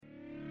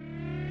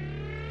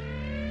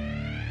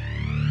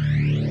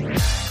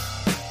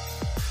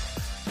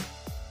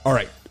All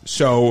right.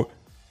 So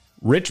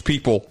rich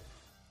people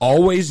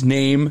always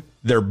name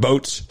their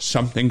boats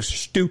something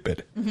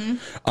stupid.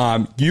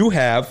 You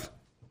have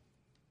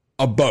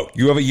a boat.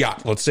 You have a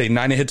yacht. Let's say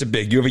Nina hits it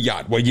big. You have a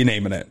yacht. What are you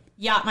naming it?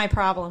 Yacht My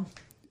Problem.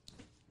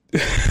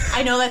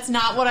 I know that's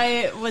not what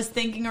I was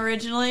thinking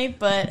originally,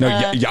 but...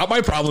 No, Yacht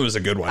My Problem is a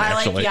good one,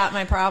 actually. I like Yacht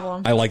My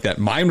Problem. I like that.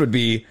 Mine would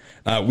be,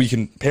 we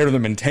can pair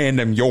them in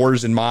tandem,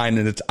 yours and mine,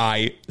 and it's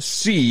I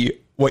see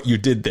what you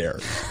did there.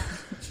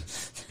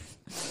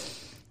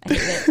 I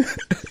hate it.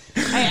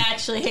 I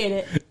actually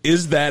hate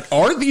it.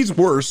 Are these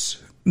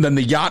worse than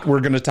the yacht we're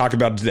going to talk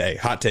about today?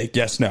 Hot take,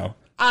 yes, no?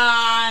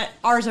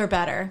 Ours are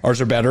better. Ours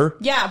are better?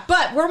 Yeah,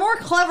 but we're more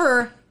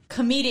clever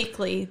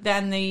comedically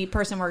than the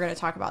person we're going to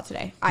talk about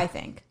today, I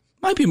think.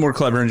 Might be more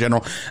clever in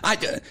general.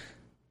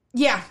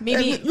 Yeah,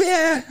 maybe.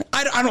 Yeah,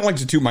 I don't like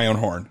to toot my own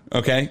horn,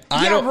 okay?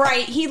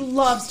 Right. He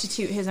loves to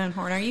toot his own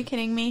horn. Are you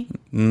kidding me?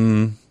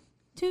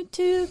 Toot,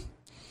 toot.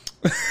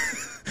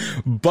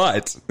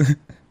 But,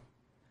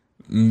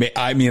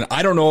 I mean,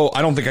 I don't know.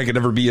 I don't think I could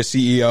ever be a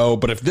CEO,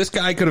 but if this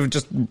guy could have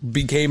just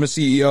became a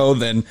CEO,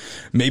 then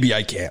maybe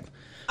I can.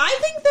 I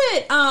think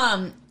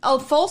that a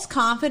false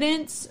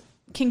confidence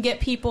can get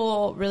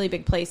people really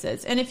big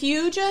places. And if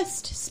you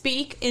just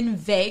speak in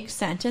vague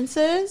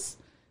sentences,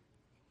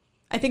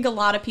 I think a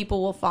lot of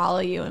people will follow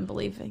you and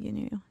believe in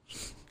you.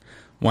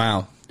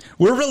 Wow.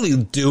 We're really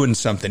doing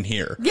something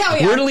here. Yeah,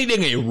 we We're are.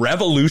 leading a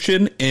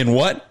revolution in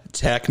what?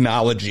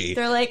 Technology.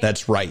 They're like,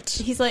 that's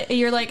right.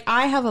 You're like,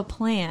 I have a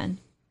plan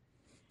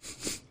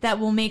that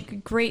will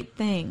make great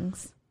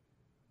things.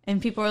 And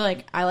people are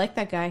like, I like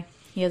that guy.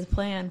 He has a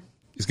plan.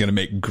 He's going to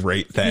make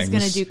great things. He's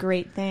going to do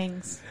great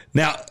things.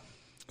 Now,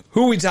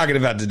 who are we talking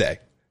about today?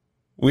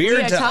 We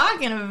are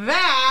talking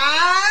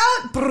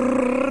about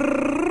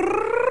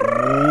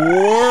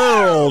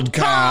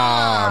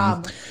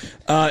WorldCom.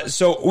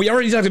 So we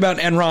already talked about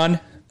Enron,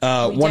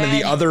 one of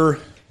the other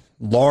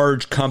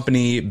large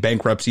company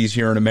bankruptcies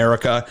here in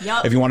America.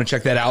 Yep. If you want to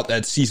check that out,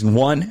 that's season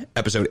 1,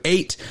 episode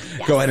 8.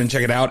 Yes. Go ahead and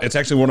check it out. It's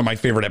actually one of my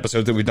favorite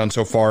episodes that we've done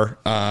so far.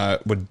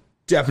 Would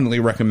definitely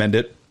recommend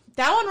it.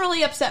 That one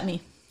really upset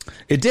me.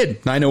 It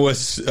did. Nina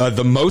was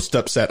the most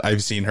upset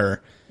I've seen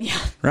her. Yeah.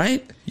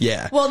 Right?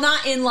 Yeah. Well,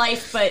 not in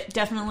life, but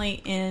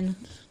definitely in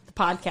the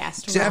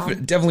podcast.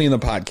 Definitely in the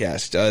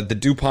podcast. The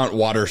DuPont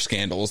water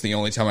scandal is the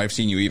only time I've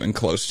seen you even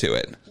close to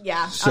it.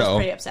 Yeah, I was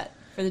pretty upset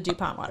for the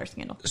DuPont water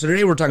scandal. So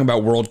today we're talking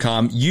about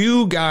WorldCom.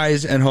 You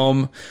guys at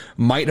home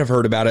might have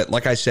heard about it.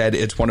 Like I said,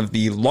 it's one of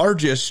the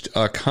largest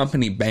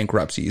company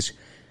bankruptcies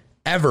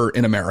ever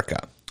in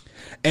America.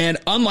 And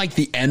unlike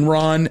the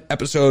Enron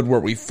episode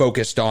where we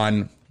focused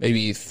on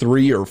maybe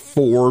 3 or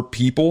 4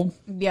 people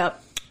that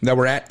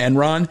were at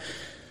Enron,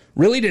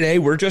 really today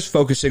we're just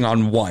focusing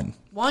on one.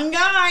 One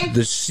guy.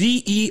 The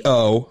CEO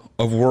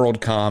of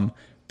WorldCom,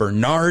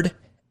 Bernard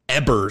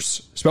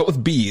Ebbers, spelled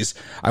with B's.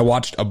 I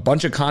watched a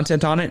bunch of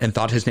content on it and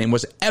thought his name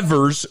was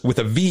Evers with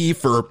a V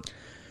for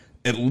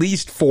at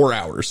least 4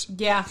 hours.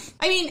 Yeah.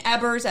 I mean,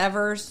 Evers.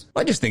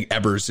 I just think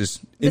Ebbers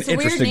is an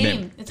interesting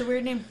name. It's a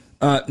weird name.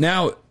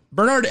 Now,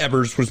 Bernard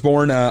Ebbers was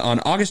born on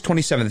August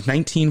 27th,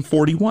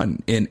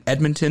 1941 in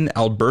Edmonton,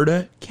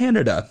 Alberta,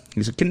 Canada.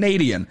 He's a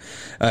Canadian.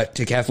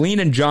 To Kathleen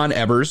and John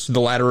Ebbers,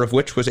 the latter of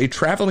which was a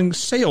traveling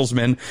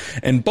salesman,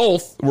 and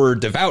both were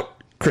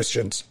devout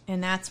Christians.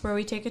 And that's where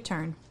we take a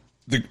turn.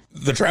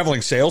 The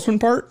traveling salesman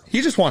part?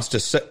 He just wants to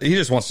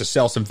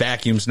sell some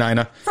vacuums,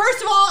 Nina.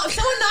 First of all, if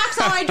someone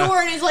knocks on my door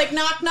and is like,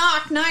 knock,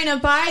 knock, Nina,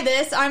 buy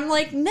this, I'm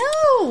like,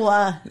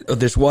 no.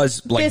 This was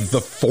the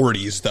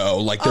 40s, though.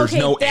 Like, there's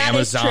no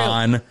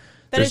Amazon.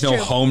 There's no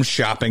home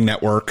shopping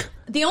network.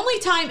 The only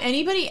time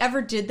anybody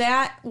ever did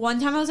that,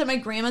 one time I was at my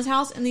grandma's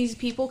house and these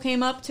people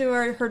came up to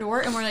her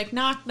door and were like,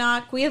 knock,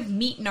 knock, we have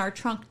meat in our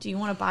trunk. Do you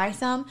want to buy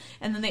some?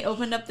 And then they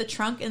opened up the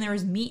trunk and there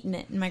was meat in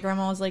it. And my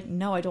grandma was like,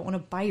 no, I don't want to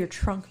buy your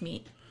trunk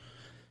meat.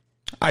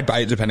 I'd buy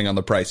it depending on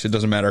the price. It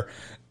doesn't matter.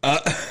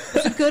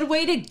 It's a good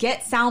way to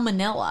get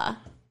salmonella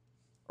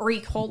or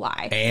E.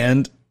 coli.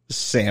 And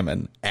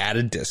salmon at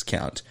a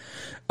discount.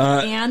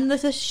 And the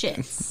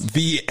shits.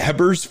 The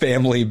Ebbers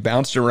family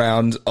bounced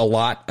around a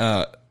lot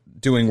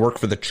doing work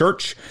for the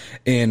church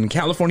in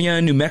California,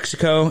 New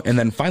Mexico, and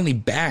then finally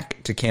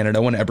back to Canada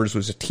when Ebbers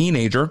was a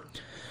teenager.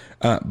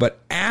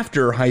 But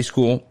after high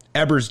school,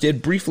 Ebbers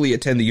did briefly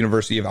attend the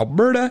University of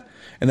Alberta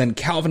and then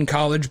Calvin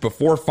College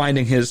before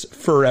finding his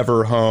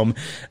forever home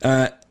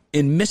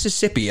in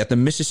Mississippi at the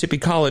Mississippi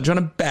College on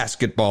a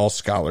basketball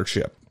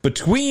scholarship.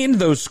 Between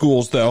those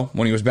schools, though,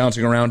 when he was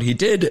bouncing around, he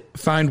did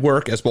find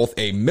work as both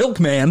a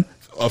milkman,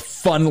 a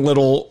fun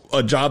little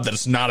job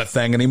that's not a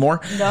thing anymore,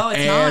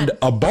 and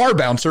a bar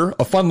bouncer,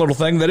 a fun little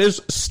thing that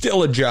is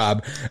still a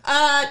job.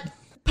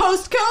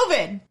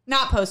 Post-COVID.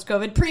 Not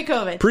post-COVID,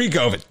 pre-COVID.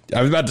 Pre-COVID.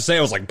 I was about to say,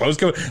 I was like,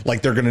 post-COVID,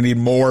 like they're going to need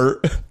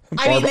more.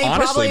 I mean, they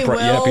honestly, probably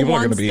will yeah, people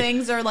once are going to be,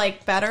 things are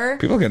like better.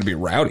 People are going to be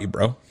rowdy,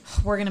 bro.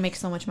 We're going to make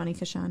so much money,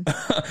 Kashan.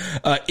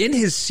 In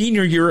his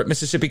senior year at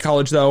Mississippi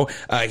College, though,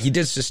 he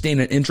did sustain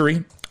an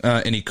injury,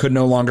 and he could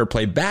no longer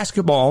play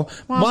basketball,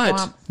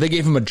 but they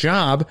gave him a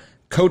job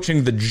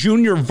coaching the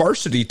junior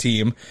varsity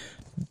team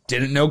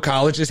Didn't know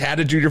colleges had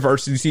a junior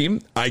varsity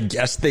team. I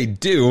guess they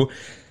do.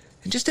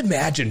 And just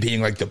imagine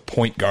being like the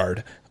point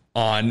guard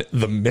on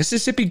the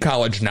Mississippi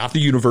College, not the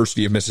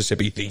University of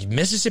Mississippi, the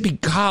Mississippi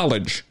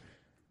College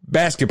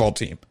basketball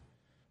team.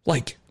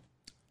 Like,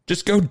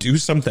 just go do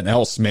something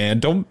else, man.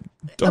 Don't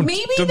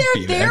Maybe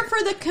they're there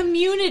for the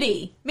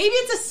community. Maybe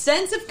it's a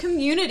sense of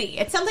community.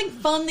 It's something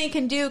fun they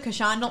can do.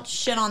 Kashawn, don't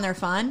shit on their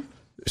fun.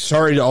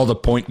 Sorry to all the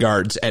point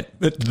guards at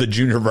the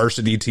junior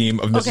varsity team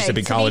of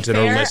Mississippi College that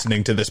are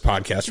listening to this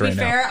podcast right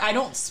now. To be fair, I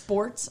don't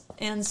sports,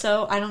 and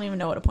so I don't even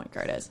know what a point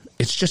guard is.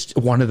 It's just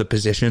one of the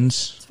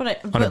positions on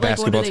a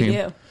basketball team.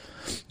 Do?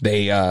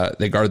 They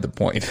guard the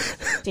point.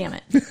 Damn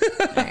it.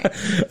 All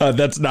right.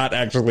 That's not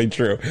actually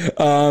true.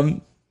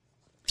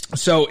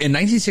 So in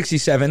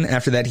 1967,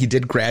 after that, he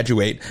did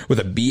graduate with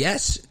a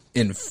BS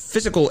in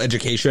physical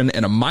education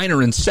and a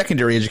minor in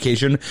secondary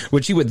education,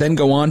 which he would then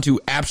go on to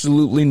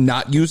absolutely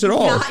not use at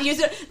all. Not use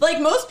it.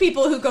 Like most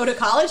people who go to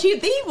college,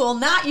 they will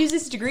not use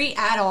this degree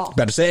at all.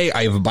 About to say,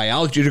 I have a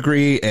biology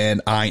degree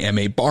and I am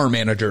a bar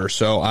manager.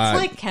 So it's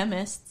like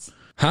chemists.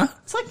 Huh?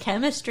 It's like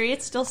chemistry.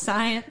 It's still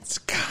science. It's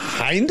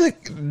kind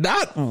of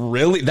not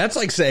really. That's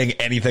like saying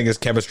anything is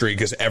chemistry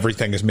because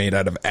everything is made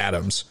out of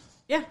atoms.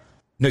 Yeah.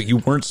 No, you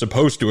weren't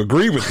supposed to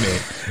agree with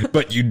me,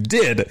 but you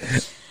did.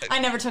 I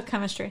never took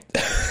chemistry.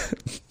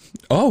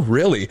 Oh,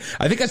 really?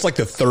 I think that's like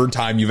the third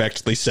time you've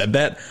actually said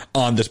that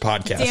on this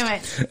podcast. Damn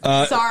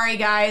it. Sorry,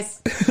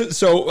 guys.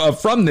 So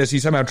from this, he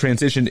somehow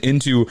transitioned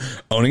into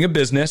owning a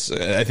business.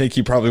 I think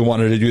he probably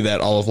wanted to do that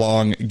all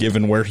along,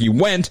 given where he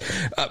went.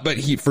 But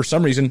he, for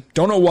some reason,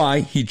 don't know why,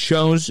 he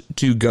chose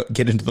to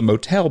get into the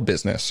motel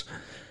business.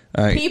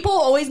 People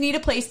always need a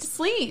place to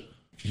sleep.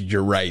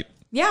 You're right.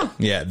 Yeah.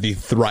 Yeah, the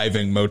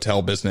thriving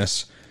motel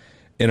business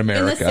in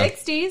America. In the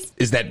 60s.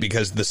 Is that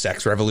because the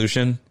sex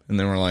revolution? And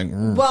then we're like...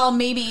 Well,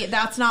 maybe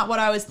that's not what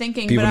I was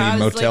thinking. People but need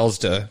motels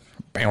to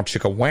bow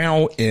chicka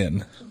wow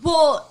in.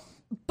 Well,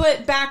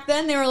 but back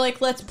then they were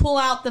like, let's pull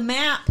out the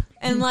map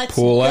and let's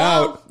pull go.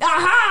 Out.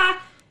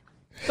 Aha!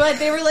 But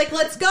they were like,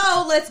 let's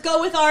go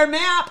with our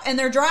map. And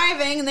they're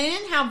driving, and they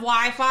didn't have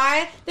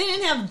Wi-Fi. They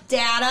didn't have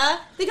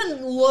data. They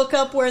couldn't look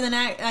up where a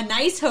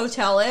nice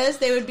hotel is.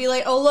 They would be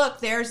like, oh,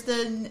 look, there's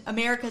the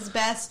America's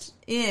Best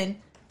Inn.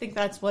 I think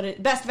that's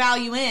what Best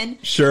Value Inn.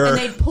 Sure. And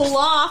they'd pull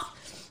off,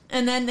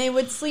 and then they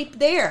would sleep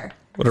there.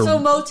 So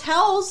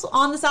motels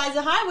on the sides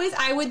of highways,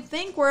 I would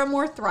think, were a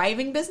more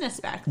thriving business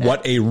back then.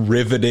 What a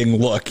riveting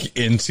look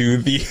into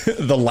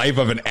the life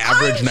of an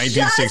average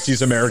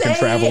 1960s American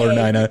traveler,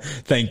 Nina.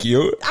 Thank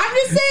you. I'm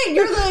just saying,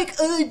 you're like,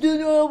 I don't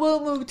know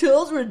what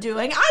motels were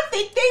doing. I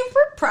think they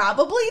were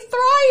probably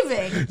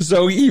thriving.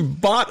 So he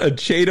bought a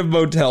chain of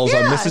motels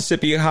on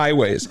Mississippi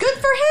highways. Good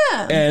for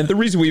him. And the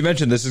reason we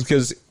mentioned this is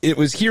because it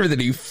was here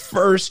that he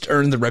first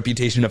earned the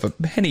reputation of a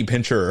penny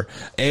pincher,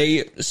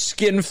 a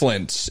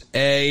skinflint,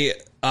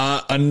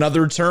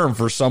 another term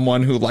for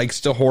someone who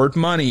likes to hoard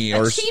money.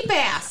 Or cheap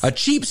ass. A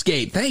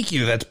cheapskate. Thank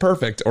you. That's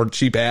perfect. Or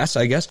cheap ass,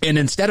 I guess. And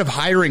instead of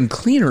hiring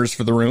cleaners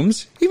for the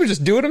rooms, he would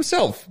just do it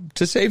himself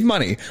to save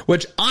money.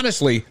 Which,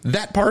 honestly,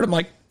 that part I'm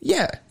like,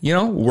 yeah,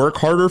 work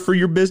harder for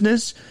your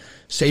business.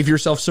 Save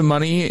yourself some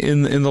money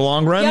in the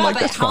long run. Yeah, like,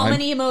 but that's how fine.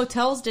 many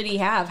motels did he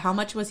have? How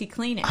much was he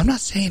cleaning? I'm not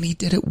saying he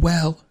did it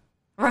well.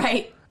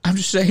 Right. I'm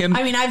just saying.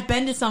 I mean, I've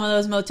been to some of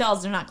those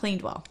motels. They're not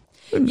cleaned well.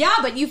 Yeah,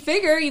 but you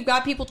figure you've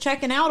got people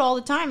checking out all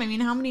the time. I mean,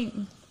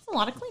 that's a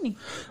lot of cleaning.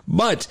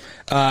 But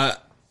I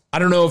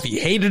don't know if he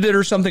hated it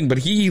or something, but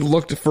he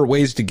looked for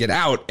ways to get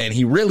out, and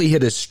he really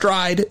hit his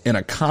stride in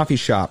a coffee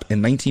shop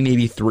in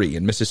 1983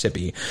 in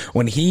Mississippi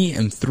when he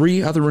and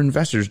 3 other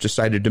investors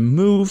decided to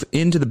move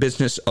into the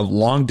business of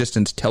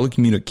long-distance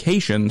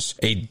telecommunications,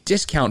 a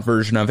discount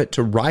version of it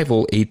to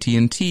rival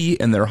AT&T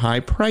and their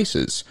high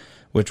prices,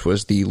 which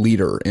was the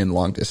leader in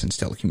long-distance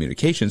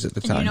telecommunications at the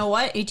time. And you know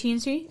what?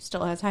 AT&T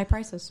still has high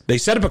prices. They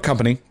set up a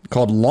company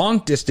called Long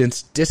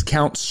Distance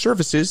Discount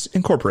Services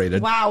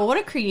Incorporated. Wow, what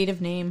a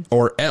creative name.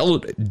 Or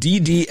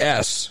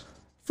LDDS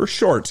for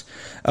short.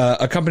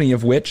 A company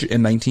of which,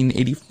 in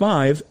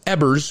 1985,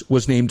 Ebers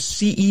was named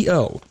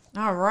CEO.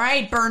 All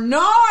right,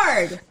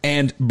 Bernard!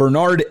 And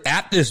Bernard,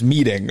 at this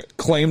meeting,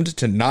 claimed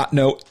to not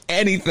know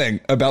anything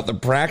about the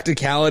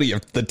practicality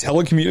of the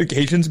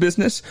telecommunications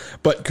business,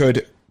 but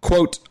could,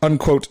 quote,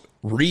 unquote,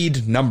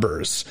 read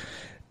numbers,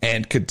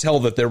 and could tell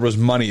that there was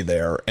money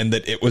there and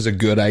that it was a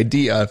good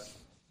idea.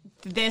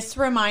 This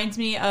reminds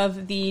me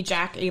of the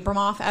Jack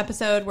Abramoff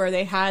episode where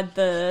they had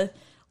the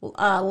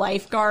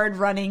lifeguard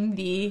running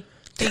the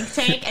think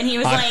tank, and he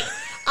was like,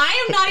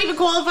 I am not even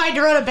qualified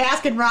to run a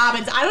Baskin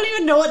Robbins. I don't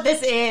even know what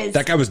this is.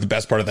 That guy was the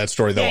best part of that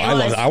story, though.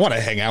 Yeah, I want to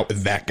hang out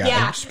with that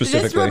guy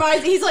specifically.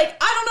 He's like,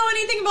 I don't know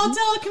anything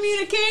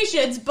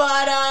about telecommunications,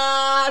 but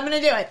I'm going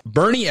to do it.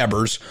 Bernie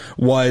Ebers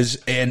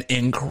was an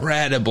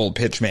incredible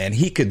pitchman.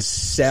 He could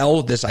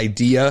sell this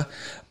idea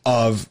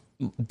of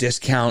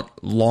discount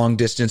long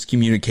distance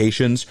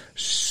communications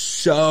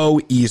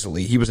so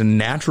easily. He was a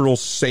natural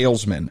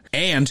salesman,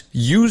 and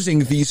using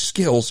these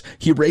skills,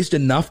 he raised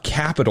enough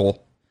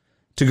capital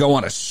to go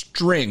on a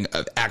string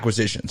of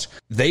acquisitions.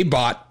 They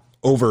bought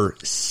over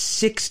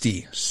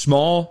 60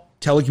 small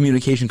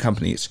telecommunication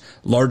companies,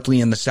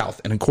 largely in the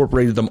South, and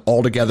incorporated them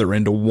all together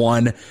into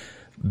one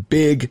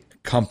big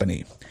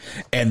company.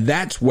 And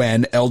that's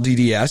when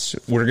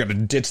LDDS, we're going to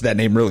ditch that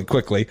name really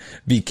quickly,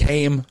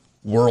 became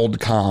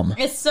WorldCom.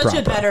 It's such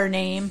a better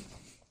name.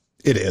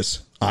 It is,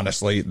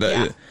 honestly.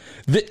 The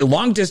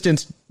long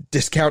distance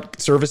discount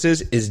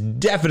services is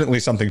definitely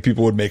something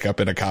people would make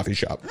up in a coffee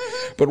shop.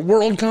 But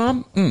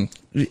WorldCom,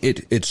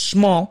 it's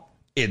small,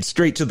 it's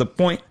straight to the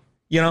point,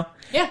 you know?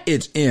 Yeah.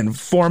 It's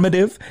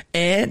informative,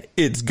 and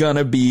it's going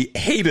to be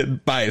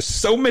hated by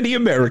so many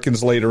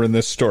Americans later in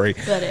this story.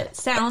 But it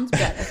sounds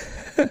better.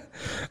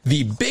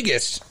 The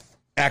biggest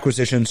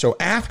acquisition, so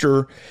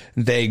after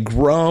they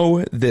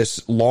grow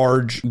this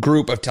large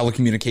group of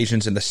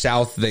telecommunications in the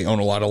South, they own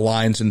a lot of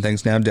lines and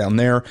things now down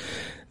there,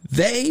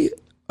 they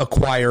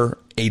acquire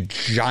a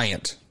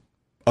giant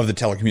of the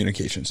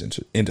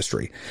telecommunications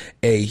industry,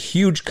 a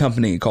huge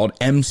company called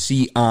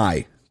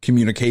MCI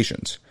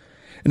Communications.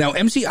 Now,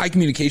 MCI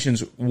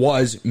Communications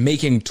was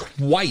making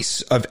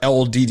twice of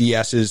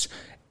LDDS's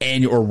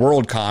annual, or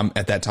WorldCom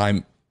at that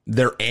time,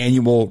 their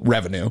annual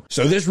revenue.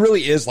 So this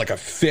really is like a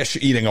fish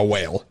eating a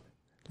whale.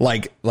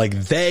 Like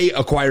they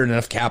acquired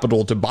enough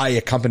capital to buy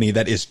a company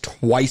that is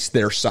twice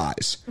their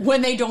size.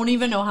 When they don't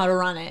even know how to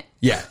run it.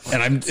 Yeah.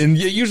 And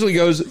it usually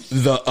goes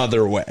the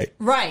other way.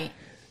 Right.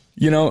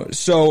 You know,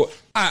 so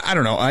I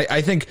don't know.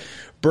 I think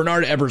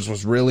Bernard Ebbers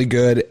was really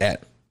good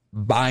at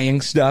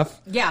buying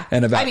stuff. Yeah.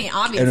 And about,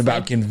 obviously. And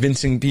about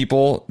convincing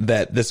people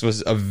that this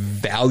was a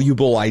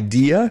valuable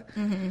idea.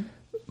 Mm-hmm.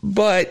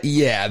 But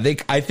yeah,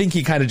 I think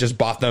he kind of just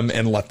bought them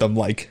and let them,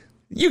 like,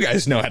 you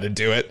guys know how to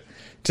do it,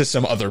 to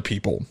some other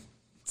people.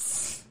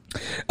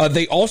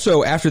 They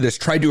also, after this,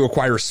 tried to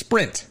acquire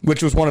Sprint,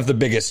 which was one of the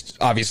biggest,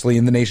 obviously,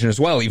 in the nation as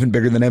well, even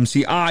bigger than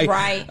MCI.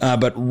 Right.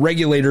 But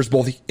regulators,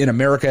 both in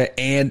America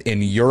and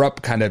in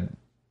Europe, kind of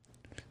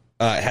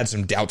had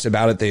some doubts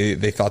about it.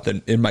 They thought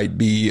that it might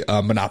be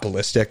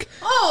monopolistic.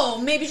 Oh,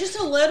 maybe just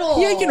a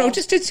little. Yeah, you know,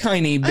 just a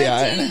tiny bit.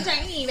 A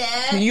tiny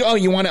bit. You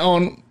want to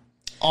own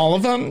all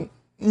of them?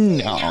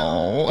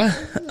 No.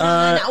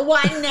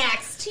 What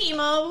next?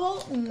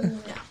 T-Mobile? No.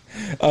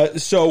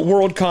 So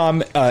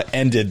WorldCom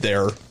ended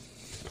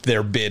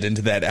their bid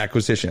into that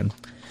acquisition.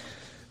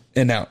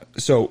 And now,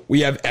 so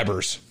we have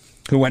Ebbers,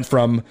 who went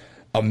from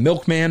a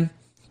milkman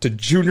to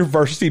junior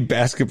varsity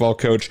basketball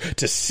coach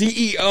to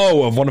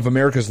CEO of one of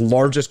America's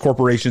largest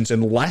corporations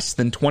in less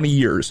than 20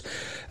 years,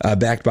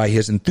 backed by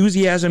his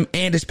enthusiasm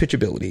and his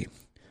pitchability.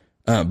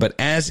 But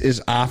as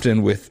is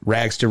often with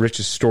Rags to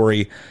Riches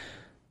story,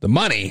 the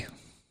money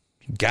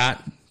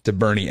got to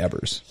Bernie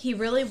Ebbers. He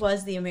really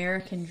was the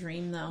American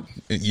dream, though.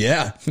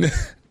 Yeah.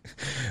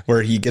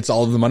 Where he gets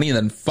all of the money and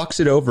then fucks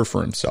it over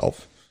for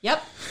himself.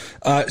 Yep.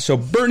 So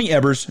Bernie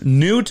Ebbers,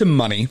 new to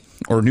money,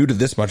 or new to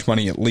this much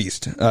money at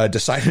least,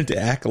 decided to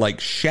act like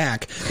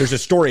Shaq. There's a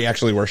story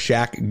actually where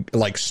Shaq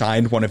like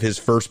signed one of his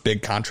first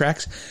big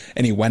contracts,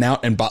 and he went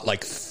out and bought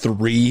like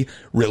 3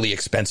 really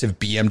expensive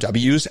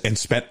BMWs and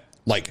spent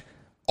like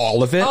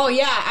all of it. Oh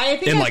yeah, I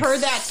think I've heard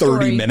that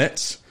 30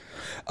 minutes.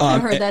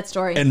 I've heard that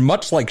story. And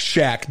much like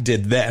Shaq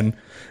did then,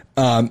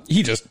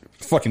 he just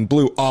fucking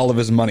blew all of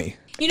his money.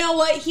 You know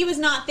what? He was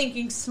not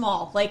thinking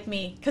small like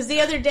me. Because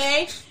the other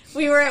day,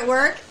 we were at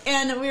work,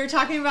 and we were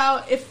talking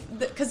about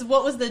because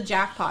what was the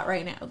jackpot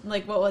right now?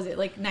 Like, what was it?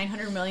 Like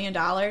 $900 million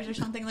or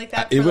something like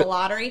that for the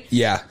lottery?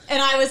 Yeah.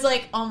 And I was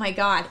like, oh my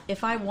God,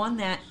 if I won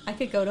that, I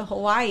could go to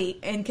Hawaii.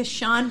 And because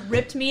Sean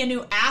ripped me a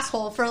new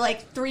asshole for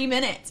like 3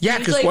 minutes. Yeah,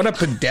 because what a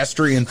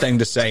pedestrian thing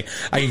to say.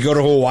 I could go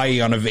to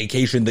Hawaii on a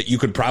vacation that you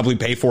could probably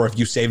pay for if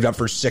you saved up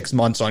for 6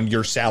 months on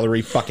your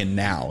salary fucking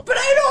now. But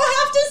I don't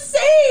have to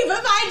save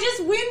if I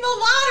just win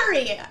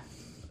the lottery.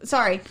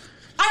 Sorry.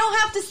 I don't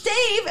have to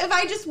save if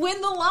I just win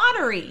the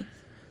lottery.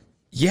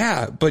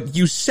 Yeah, but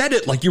you said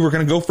it like you were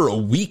going to go for a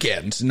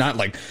weekend, not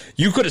like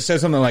you could have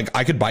said something like,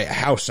 I could buy a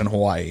house in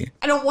Hawaii.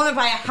 I don't want to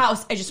buy a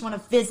house. I just want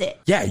to visit.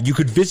 Yeah, you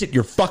could visit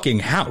your fucking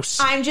house.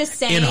 I'm just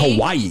saying. In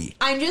Hawaii.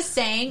 I'm just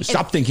saying.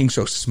 Stop thinking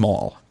so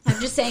small. I'm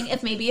just saying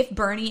if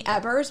Bernie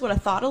Ebbers would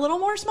have thought a little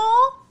more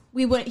small,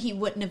 he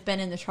wouldn't have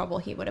been in the trouble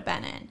he would have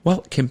been in.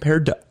 Well,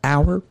 compared to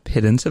our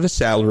pittance of a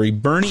salary,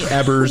 Bernie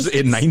Ebbers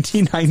in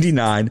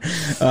 1999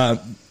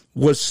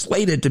 was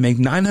slated to make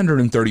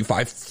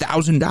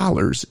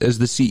 $935,000 as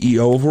the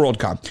CEO of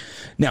WorldCom.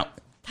 Now,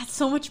 that's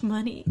so much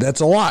money.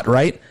 That's a lot,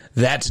 right?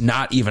 That's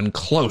not even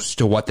close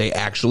to what they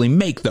actually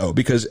make, though,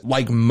 because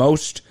like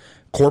most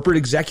corporate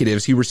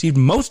executives, he received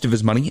most of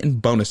his money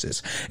in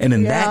bonuses. And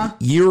in that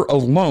year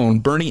alone,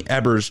 Bernie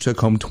Ebbers took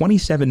home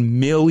 $27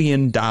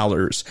 million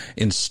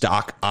in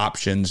stock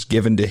options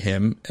given to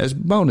him as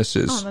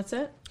bonuses. Oh, that's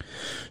it?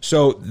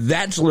 So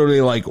that's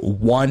literally like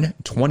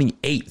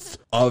 1/28th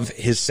of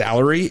his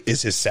salary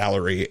is his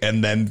salary.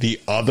 And then the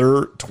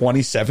other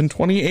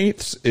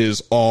 27/28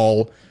 is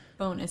all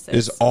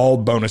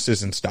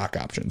bonuses and stock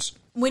options.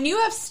 When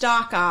you have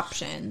stock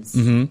options,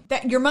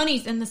 that your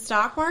money's in the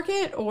stock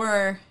market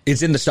or?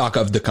 It's in the stock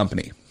of the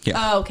company. Yeah.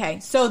 Oh, okay.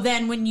 So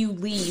then when you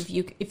leave,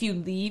 if you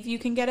leave, you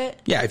can get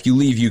it? Yeah, if you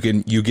leave, you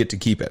get to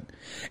keep it.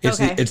 It's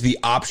Okay. it's the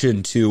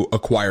option to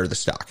acquire the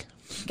stock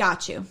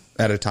Got you.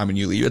 at a time when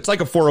you leave. It's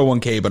like a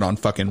 401k, but on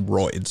fucking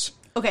roids.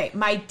 Okay,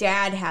 my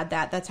dad had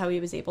that. That's how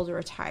he was able to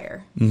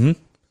retire. Mm-hmm.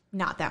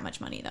 Not that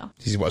much money, though.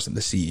 He wasn't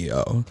the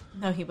CEO.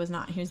 No, he was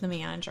not. He was the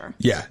manager.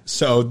 Yeah.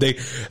 So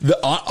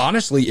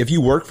honestly, if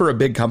you work for a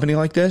big company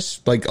like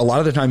this, like a lot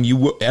of the time,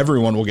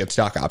 everyone will get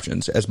stock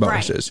options as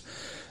bonuses.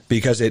 Right.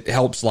 Because it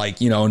helps,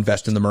 like,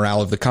 invest in the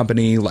morale of the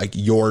company. Like,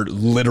 you're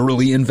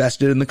literally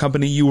invested in the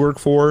company you work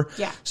for.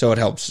 Yeah. So it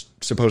helps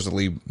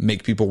supposedly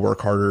make people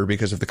work harder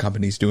because if the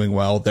company's doing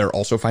well, they're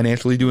also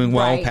financially doing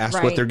well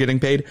past what they're getting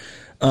paid.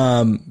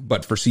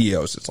 But for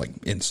CEOs, it's like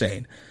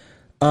insane.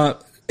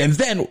 And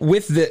then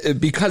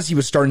because he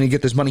was starting to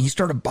get this money, he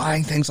started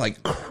buying things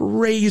like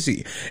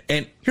crazy.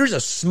 And here's a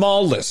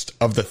small list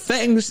of the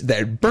things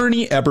that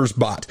Bernie Ebbers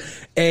bought.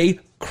 A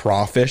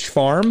crawfish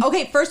farm.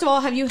 Okay, first of all,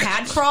 have you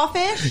had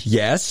crawfish?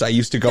 Yes, I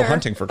used to go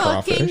hunting for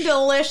crawfish. Fucking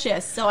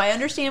delicious. So I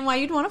understand why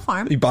you'd want a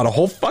farm. He bought a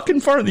whole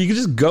fucking farm. You could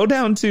just go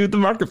down to the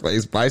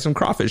marketplace, buy some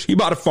crawfish. He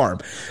bought a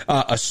farm,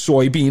 a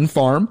soybean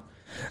farm.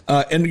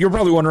 And you're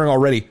probably wondering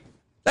already,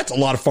 that's a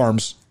lot of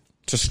farms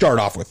to start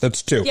off with.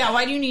 That's 2. Yeah,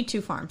 why do you need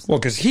 2 farms? Well,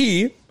 because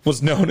he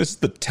was known as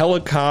the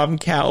telecom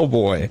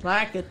cowboy.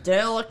 Like a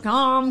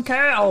telecom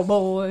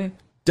cowboy.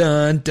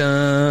 Dun,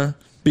 dun.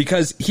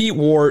 Because he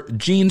wore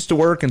jeans to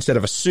work instead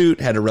of a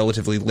suit, had a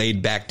relatively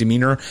laid-back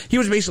demeanor. He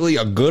was basically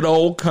a good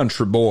old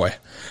country boy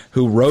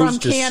who rose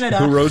to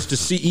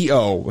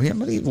CEO. Yeah,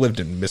 but he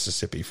lived in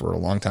Mississippi for a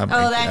long time.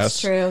 Oh,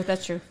 that's true.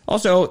 That's true.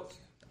 Also,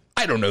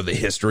 I don't know the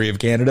history of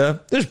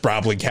Canada. There's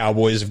probably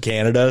cowboys of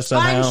Canada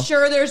somehow. I'm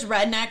sure there's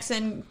rednecks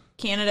in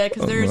Canada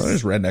because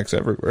there's rednecks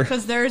everywhere.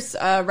 Because there's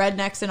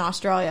rednecks in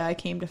Australia. I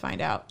came to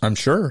find out. I'm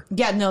sure.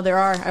 Yeah, no, there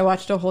are. I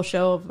watched a whole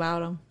show about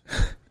them.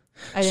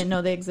 I didn't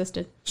know they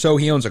existed. So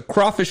he owns a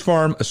crawfish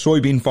farm, a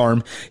soybean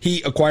farm.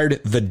 He acquired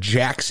the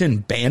Jackson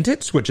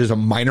Bandits, which is a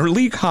minor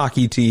league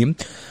hockey team.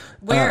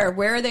 Where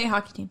are they a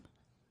hockey team?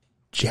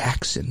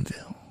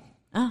 Jacksonville.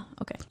 Oh,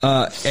 okay.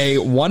 A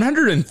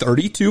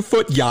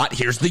 132-foot yacht.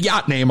 Here's the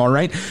yacht name, all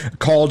right,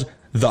 called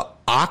the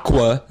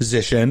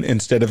Aquazition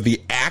instead of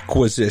the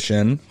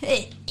Acquisition.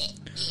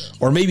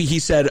 Or maybe he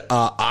said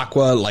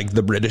aqua like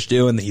the British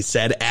do, and he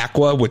said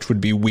aqua, which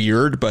would be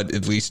weird, but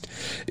at least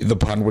the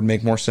pun would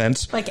make more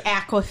sense. Like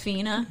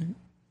Aquafina. Do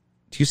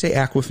you say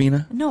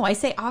Aquafina? No, I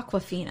say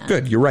Aquafina.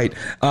 Good, you're right.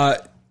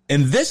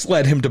 And this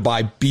led him to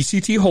buy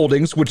BCT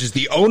Holdings, which is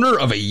the owner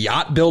of a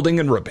yacht building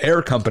and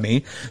repair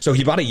company. So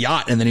he bought a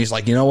yacht, and then he's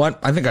like, you know what?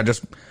 I think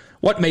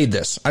what made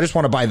this? I just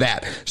want to buy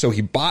that. So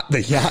he bought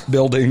the yacht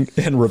building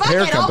and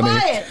repair company. I'll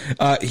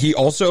buy it. He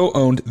also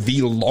owned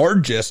the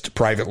largest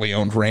privately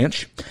owned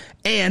ranch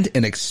and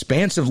an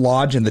expansive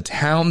lodge in the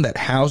town that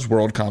housed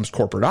WorldCom's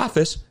corporate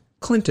office,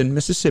 Clinton,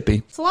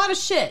 Mississippi. It's a lot of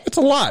shit. It's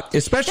a lot,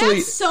 especially...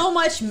 That's so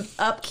much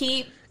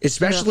upkeep.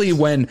 Especially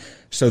when...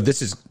 So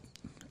this is...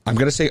 I'm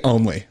going to say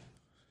only.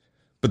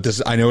 But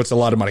this, I know it's a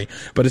lot of money.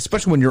 But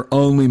especially when you're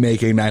only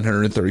making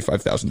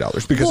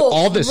 $935,000. Because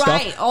all this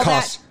stuff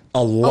costs...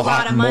 A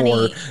lot of more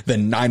money.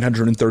 Than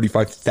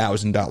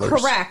 $935,000.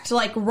 Correct.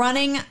 Like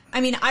running,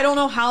 I mean, I don't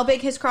know how big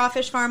his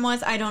crawfish farm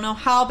was. I don't know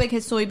how big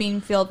his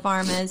soybean field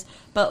farm is.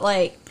 But,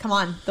 like, come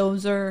on.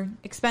 Those are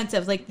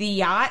expensive. Like, the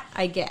yacht,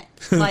 I get.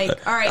 Like,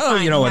 all right, oh,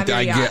 fine, you know what?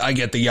 I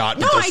get the yacht.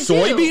 No, but the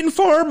soybean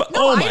farm? No,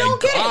 oh, my I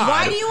don't get God. it.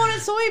 Why do you want a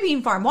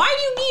soybean farm? Why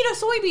do you need a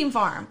soybean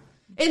farm?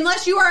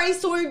 Unless you are a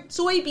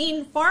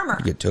soybean farmer.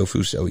 You get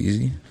tofu so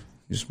easy.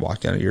 You just walk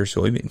down to your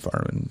soybean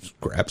farm and just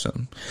grab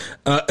some.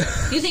 Do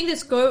you think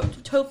this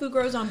tofu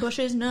grows on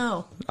bushes?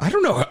 No. I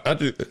don't know. I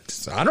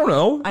don't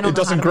know. It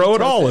doesn't grow at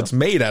all. It's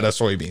made out of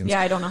soybeans.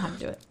 Yeah, I don't know how to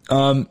do it.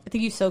 I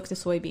think you soak the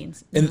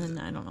soybeans, and then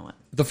I don't know what.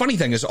 The funny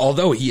thing is,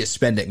 although he is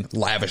spending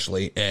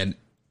lavishly and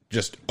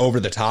just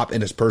over the top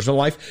in his personal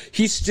life,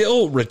 he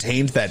still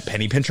retained that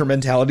penny pincher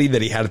mentality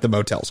that he had at the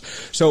motels.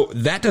 So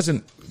that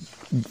doesn't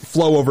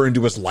flow over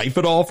into his life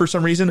at all for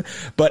some reason.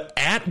 But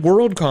at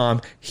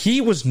WorldCom,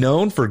 he was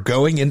known for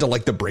going into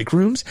like the break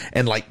rooms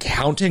and like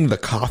counting the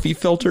coffee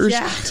filters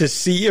to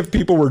see if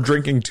people were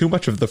drinking too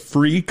much of the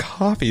free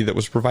coffee that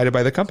was provided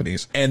by the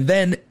companies. And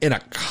then in a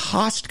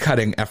cost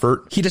cutting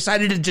effort, he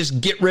decided to just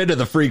get rid of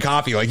the free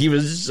coffee. Like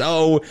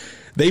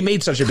they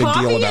made such a big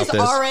deal about this. Coffee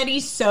is already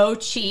so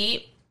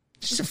cheap.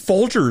 Just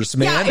Folgers,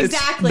 man. Yeah,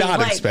 exactly. It's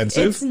not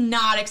expensive. It's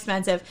not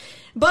expensive.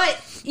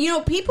 But,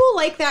 people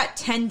like that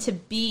tend to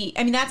be,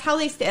 I mean, that's how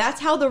they stay.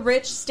 That's how the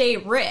rich stay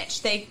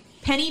rich. They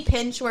penny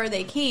pinch where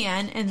they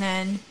can and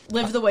then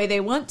live the way they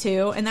want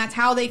to. And that's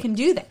how they can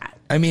do that.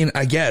 I mean,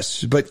 I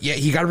guess. But yeah,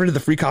 he got rid of the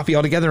free coffee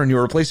altogether and you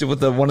replace it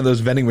with one of those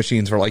vending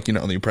machines where like,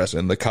 you press it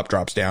and the cup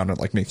drops down and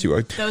like makes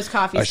you those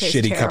coffees taste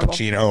shitty terrible.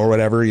 cappuccino or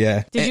whatever.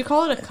 Yeah. Did you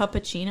call it a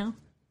cappuccino?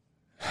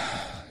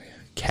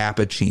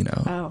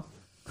 Cappuccino. Oh.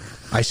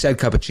 I said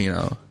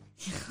cappuccino.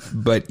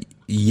 But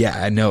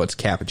yeah, I know it's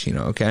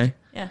cappuccino, okay?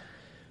 Yeah.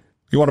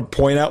 You want to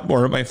point out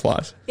more of my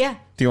flaws? Yeah.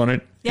 Do you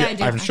want to? Yeah, I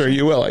do, I'm sure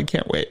you will. I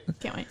can't wait.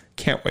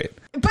 Can't wait.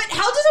 But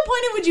how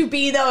disappointed would you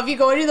be, though, if you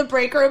go into the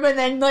break room and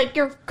then, like,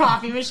 your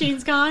coffee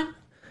machine's gone?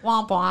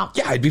 Womp womp.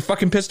 Yeah, I'd be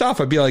fucking pissed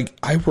off. I'd be like,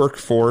 I work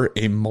for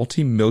a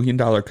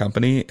multi-million-dollar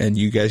company, and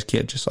you guys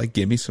can't just, like,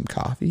 give me some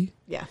coffee?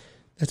 Yeah.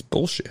 That's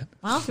bullshit.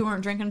 Well, if you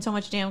weren't drinking so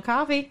much damn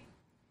coffee.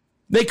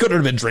 They couldn't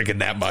have been drinking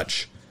that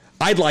much.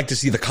 I'd like to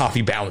see the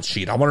coffee balance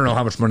sheet. I want to know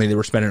how much money they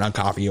were spending on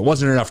coffee. It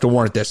wasn't enough to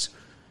warrant this.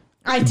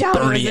 I doubt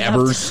Bernie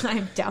Ebbers.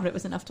 I doubt it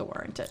was enough to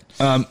warrant it.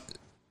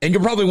 And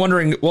you're probably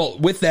wondering, well,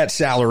 with that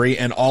salary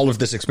and all of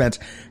this expense,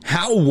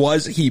 how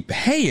was he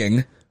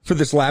paying for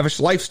this lavish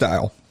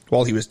lifestyle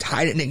while he was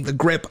tightening the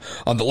grip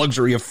on the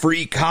luxury of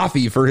free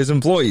coffee for his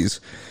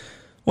employees?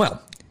 Well,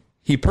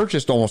 he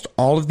purchased almost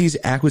all of these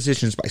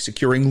acquisitions by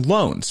securing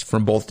loans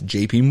from both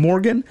JP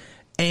Morgan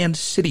and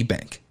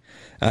Citibank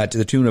to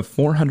the tune of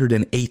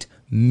 $408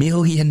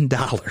 million.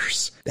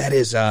 That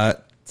is...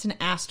 it's an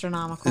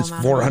astronomical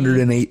amount.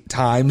 408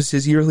 times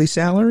his yearly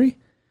salary.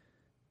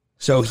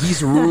 So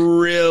he's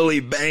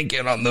really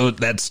banking on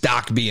that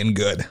stock being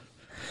good.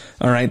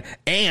 All right.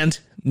 And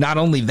not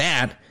only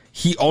that,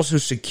 he also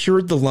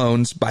secured the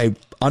loans by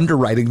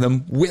underwriting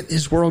them with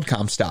his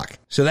WorldCom stock.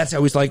 So that's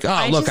always like,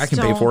 oh, look, I can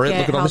pay for it.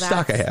 Look at all the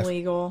stock I have.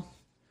 Legal.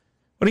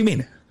 What do you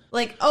mean?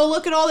 Like, oh,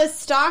 look at all this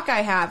stock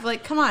I have.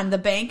 Like, come on. The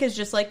bank is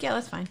just like, yeah,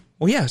 that's fine.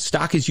 Well, yeah,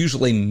 stock is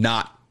usually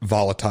not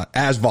volatile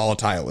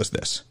as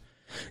this.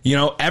 You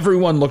know,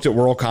 everyone looked at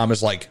WorldCom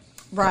as like,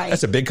 right,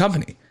 that's a big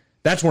company.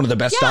 That's one of the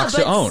best stocks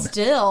to own.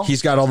 Still,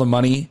 he's got all the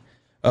money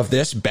of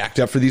this backed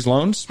up for these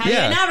loans. Have you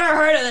never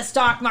heard of the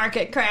stock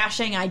market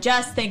crashing? I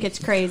just think it's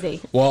crazy.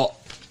 Well,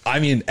 I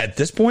mean, at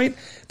this point,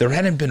 there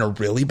hadn't been a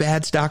really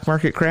bad stock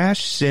market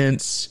crash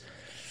since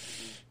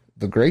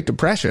the Great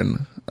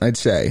Depression, I'd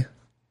say.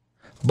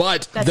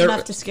 But that's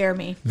enough to scare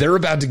me. They're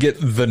about to get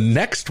the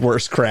next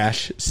worst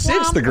crash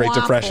since the Great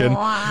Depression,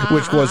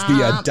 which was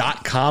the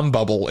dot-com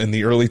bubble in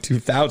the early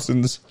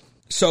 2000s.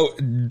 So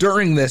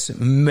during this,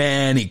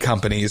 many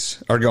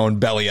companies are going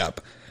belly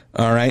up.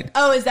 All right.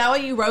 Oh, is that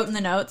what you wrote in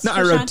the notes? No,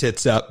 I wrote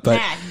tits up, but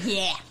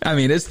yeah. I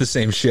mean, it's the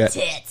same shit.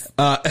 Tits.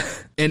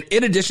 And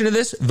in addition to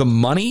this, the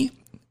money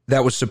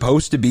that was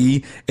supposed to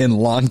be in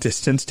long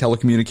distance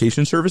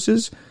telecommunication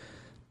services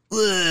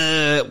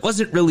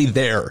wasn't really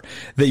there.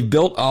 They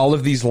built all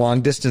of these long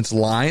distance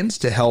lines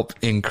to help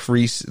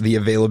increase the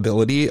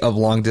availability of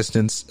long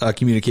distance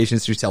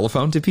communications through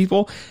telephone to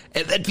people.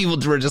 And then people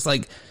were just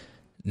like,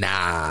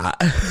 nah.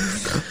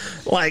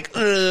 Like,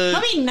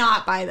 let me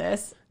not buy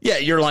this. Yeah,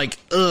 you're like,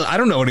 I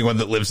don't know anyone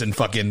that lives in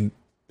fucking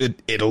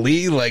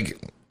Italy. Like,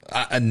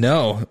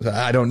 no,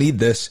 I don't need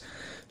this.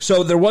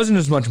 So there wasn't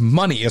as much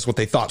money as what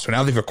they thought. So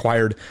now they've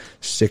acquired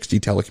 60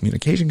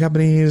 telecommunication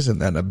companies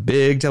and then a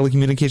big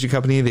telecommunication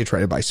company. They try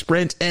to buy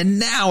Sprint. And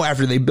now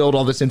after they build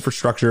all this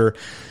infrastructure,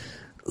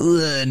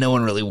 no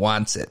one really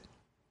wants it.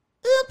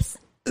 Oops.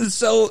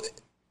 So.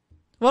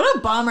 What a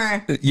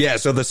bummer. Yeah,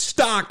 so the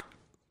stock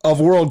of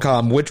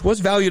WorldCom, which was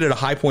valued at a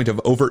high point of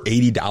over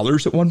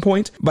 $80 at one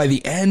point, by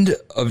the end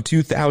of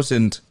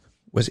 2000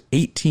 was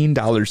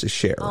 $18 a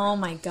share. Oh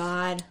my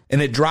God.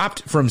 And it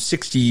dropped from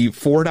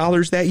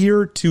 $64 that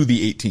year to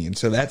the 18.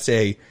 So that's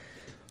a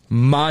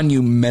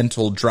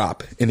monumental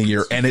drop in a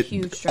year. And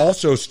it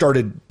also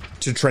started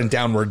to trend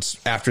downwards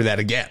after that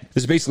again.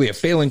 This is basically a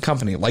failing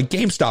company like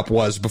GameStop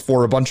was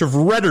before a bunch of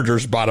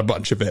Redditors bought a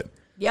bunch of it.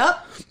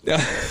 Yep.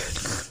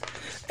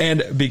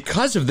 And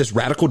because of this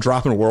radical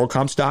drop in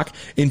WorldCom stock,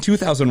 in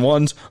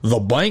 2001's, the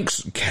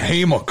banks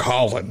came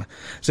a-calling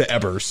to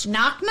Ebbers.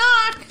 Knock,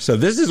 knock. So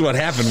this is what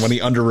happened when he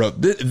underwrote.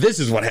 This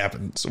is what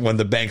happens when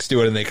the banks do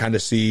it and they kind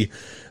of see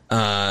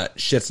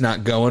shit's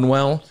not going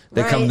well.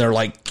 They come and they're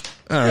like,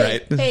 all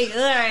right. Hey, all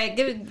right,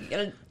 give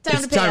it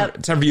time to pay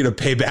up. Time for you to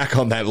pay back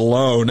on that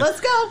loan.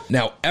 Let's go.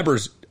 Now,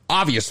 Ebbers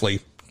obviously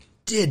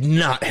did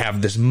not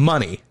have this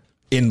money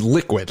in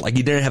liquid. Like,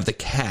 he didn't have the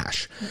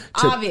cash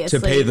to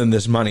pay them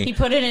this money. He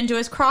put it into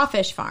his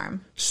crawfish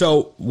farm.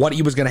 So what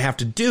he was going to have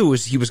to do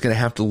is he was going to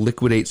have to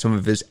liquidate some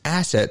of his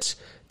assets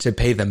to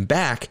pay them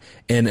back.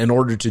 And in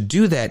order to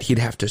do that, he'd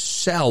have to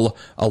sell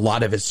a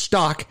lot of his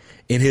stock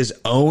in his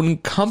own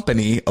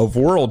company of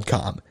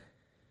WorldCom.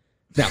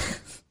 Now,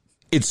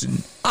 it's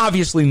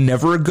obviously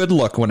never a good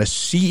look when a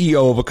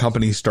CEO of a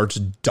company starts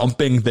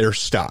dumping their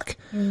stock.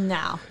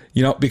 No.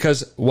 You know,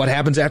 because what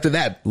happens after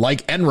that?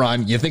 Like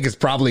Enron, you think it's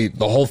probably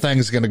the whole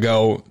thing's going to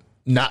go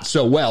not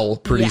so well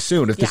pretty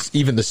soon if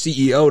even the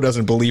CEO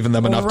doesn't believe in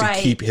them enough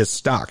to keep his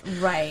stock.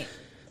 Right.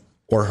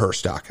 Or her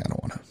stock. I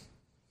don't want to.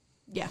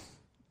 Yeah.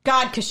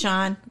 God,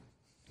 Kashan.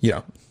 You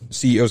know,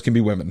 CEOs can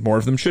be women. More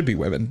of them should be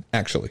women,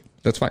 actually.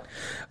 That's fine.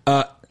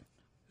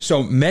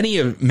 So many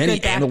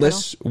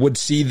analysts would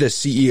see the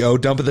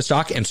CEO dump of the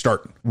stock and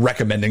start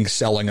recommending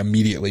selling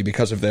immediately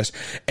because of this.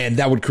 And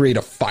that would create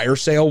a fire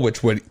sale,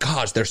 which would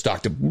cause their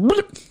stock to...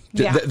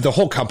 The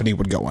whole company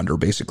would go under,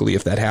 basically,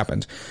 if that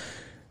happened.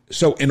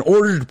 So in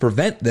order to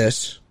prevent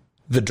this,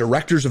 the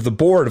directors of the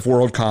board of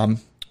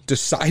WorldCom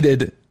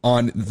decided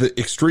on the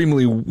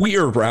extremely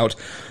weird route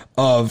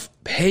of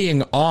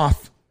paying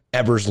off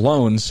Ebers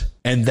loans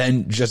and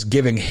then just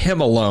giving him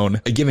a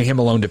loan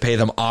to pay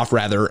them off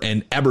rather.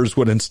 And Ebers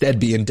would instead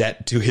be in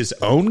debt to his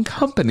own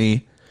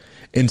company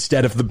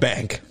instead of the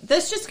bank.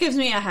 This just gives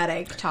me a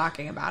headache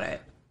talking about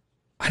it.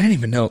 I didn't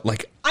even know,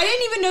 I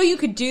didn't even know you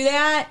could do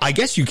that. I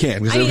guess you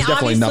can, because there was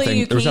definitely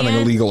nothing, there was nothing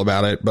illegal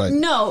about it, but.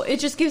 No,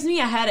 it just gives me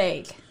a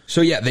headache.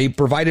 So yeah, they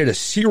provided a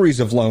series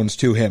of loans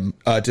to him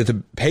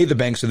to pay the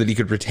bank so that he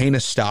could retain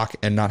his stock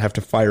and not have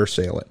to fire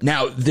sale it.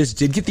 Now, this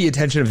did get the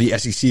attention of the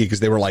SEC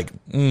because they were like,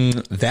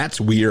 that's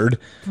weird.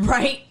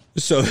 Right.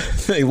 So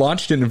they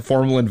launched an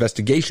informal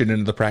investigation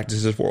into the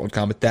practices of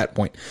WorldCom at that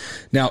point.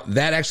 Now,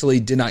 that actually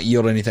did not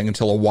yield anything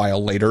until a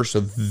while later. So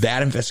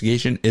that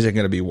investigation isn't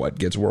going to be what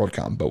gets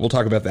WorldCom, but we'll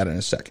talk about that in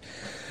a sec.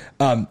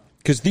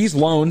 Because these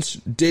loans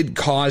did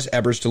cause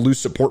Ebers to lose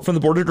support from the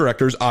board of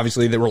directors.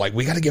 Obviously, they were like,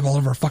 we got to give all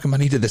of our fucking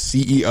money to the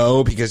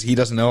CEO because he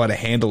doesn't know how to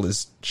handle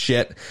his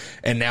shit.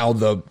 And now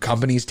the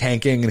company's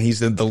tanking and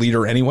he's the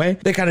leader anyway.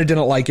 They kind of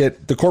didn't like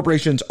it. The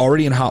corporation's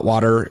already in hot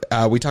water.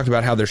 We talked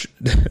about how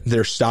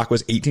their stock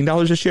was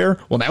 $18 a share.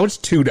 Well, now it's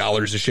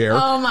 $2 a share.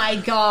 Oh, my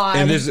God.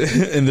 And this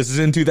is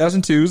in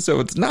 2002, so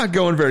it's not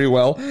going very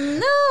well.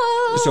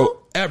 No. So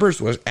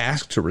Ebers was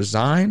asked to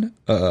resign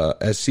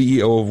as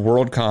CEO of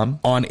WorldCom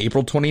on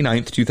April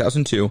 29th,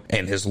 2002,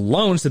 and his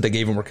loans that they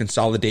gave him were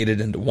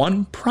consolidated into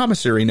one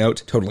promissory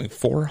note totaling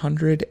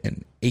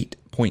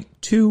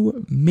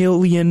 $408.2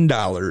 million.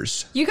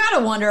 You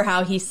gotta wonder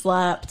how he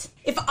slept.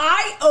 If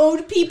I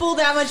owed people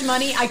that much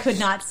money, I could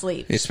not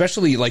sleep.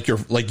 Especially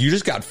you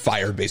just got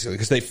fired basically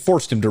because they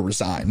forced him to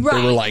resign. Right,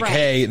 they were like, right.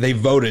 hey, they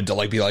voted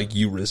to be like,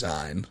 you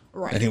resign.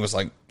 Right. And he was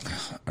like,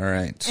 all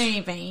right.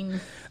 Anything.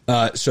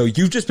 So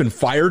you've just been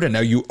fired and now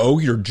you owe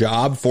your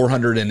job Oh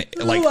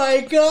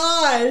my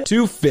God.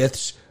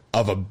 2/5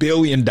 of $1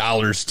 billion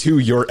to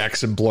your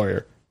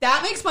ex-employer.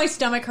 That makes my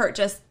stomach hurt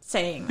just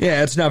saying that.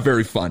 Yeah, it's not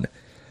very fun.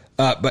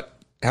 But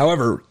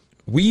however,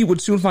 we would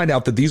soon find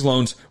out that these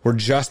loans were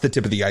just the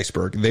tip of the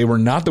iceberg. They were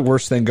not the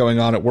worst thing going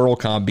on at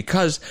WorldCom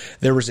because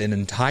there was an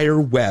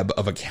entire web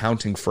of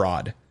accounting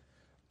fraud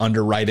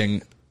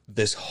underwriting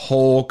this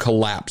whole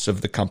collapse of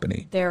the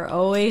company. There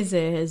always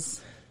is.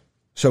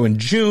 So in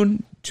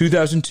June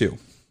 2002,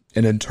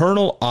 an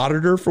internal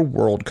auditor for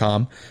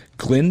WorldCom,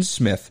 Glenn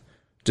Smith,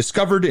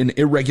 discovered an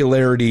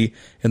irregularity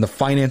in the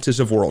finances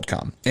of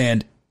WorldCom.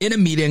 And in a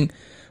meeting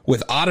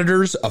with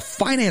auditors, a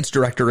finance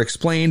director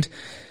explained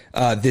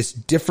this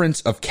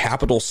difference of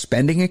capital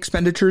spending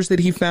expenditures that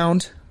he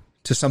found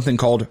to something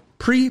called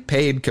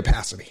prepaid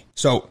capacity.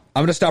 So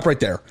I'm going to stop right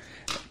there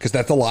because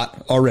that's a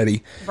lot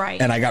already.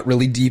 Right. And I got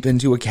really deep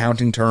into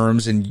accounting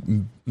terms,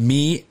 and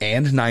me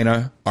and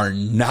Nina are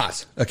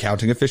not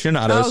accounting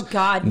aficionados. Oh,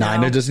 God, no.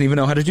 Nina doesn't even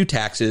know how to do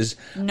taxes.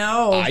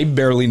 No. I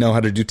barely know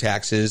how to do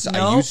taxes. Nope.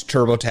 I use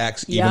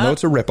TurboTax, even though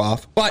it's a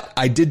ripoff. But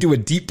I did do a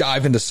deep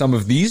dive into some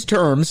of these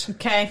terms.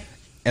 Okay.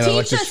 And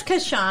Teach us,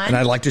 Kashan. And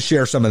I'd like to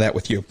share some of that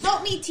with you.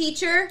 Help me,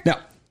 teacher. Now,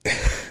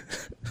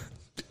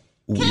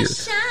 weird.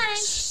 Kashan.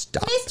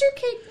 Stop. Mr.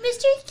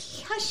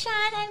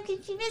 Kashan, I'm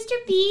confused. Mr.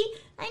 B,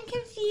 I'm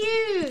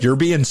confused. You're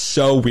being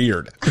so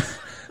weird.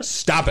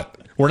 Stop it.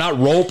 We're not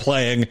role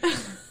playing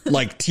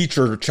like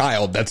teacher or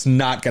child. That's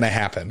not going to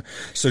happen.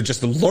 So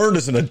just learn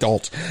as an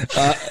adult.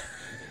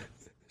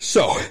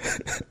 So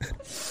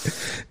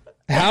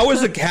how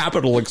is a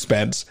capital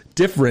expense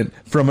different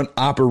from an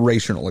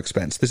operational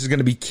expense? This is going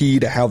to be key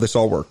to how this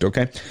all worked.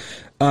 Okay.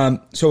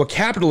 So a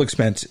capital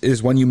expense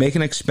is when you make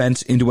an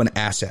expense into an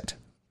asset.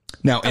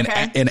 Now,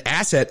 an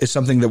asset is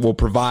something that will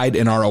provide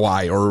an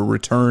ROI or a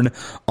return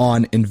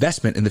on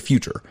investment in the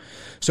future.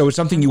 So it's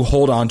something you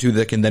hold on to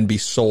that can then be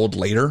sold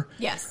later.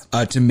 Yes.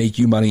 To make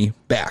you money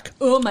back.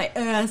 Oh, my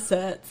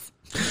assets.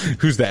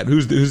 Who's that?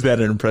 Who's that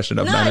an impression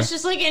of, No, Nina? it's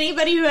just like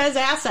anybody who has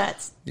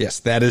assets.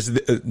 Yes, that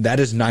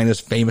is Nina's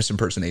famous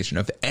impersonation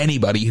of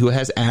anybody who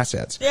has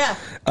assets. Yeah.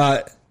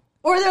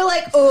 Or they're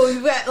like, oh,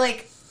 you got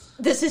like,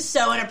 this is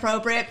so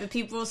inappropriate, but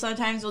people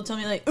sometimes will tell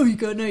me like, oh, you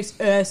got nice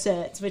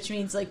assets, which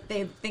means like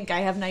they think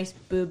I have nice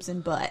boobs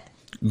and butt.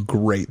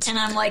 Great. And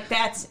I'm like,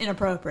 that's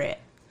inappropriate.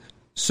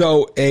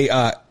 So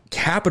a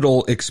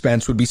capital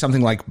expense would be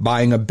something like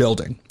buying a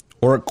building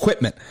or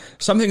equipment,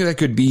 something that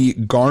could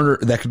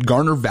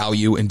garner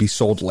value and be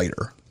sold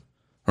later.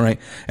 All right.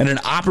 And an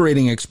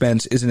operating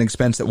expense is an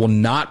expense that will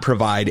not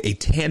provide a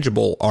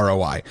tangible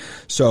ROI.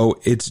 So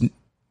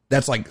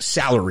that's like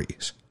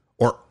salaries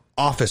or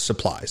office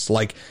supplies.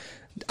 Like,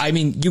 I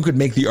mean, you could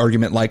make the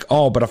argument like,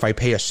 oh, but if I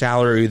pay a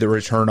salary, the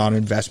return on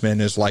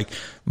investment is like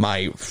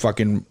my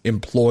fucking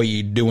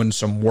employee doing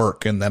some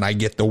work and then I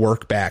get the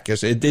work back.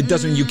 It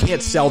doesn't, you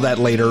can't sell that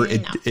later.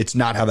 It's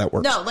not how that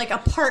works. No, like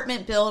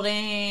apartment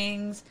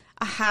buildings,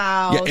 a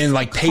house. Yeah, and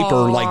like paper,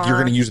 car. like you're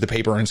going to use the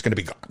paper and it's going to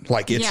be gone.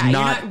 Like it's you're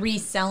not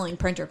reselling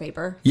printer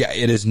paper. Yeah,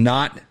 it is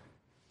not.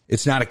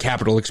 It's not a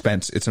capital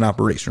expense. It's an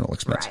operational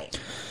expense. Right.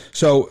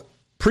 So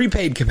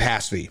prepaid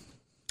capacity.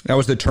 That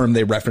was the term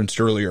they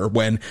referenced earlier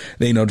when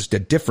they noticed a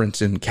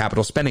difference in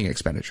capital spending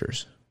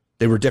expenditures.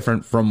 They were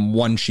different from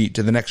one sheet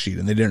to the next sheet,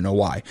 and they didn't know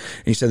why.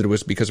 And he said that it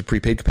was because of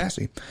prepaid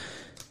capacity.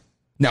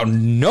 Now,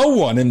 no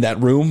one in that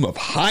room of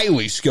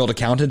highly skilled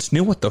accountants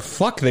knew what the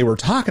fuck they were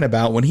talking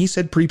about when he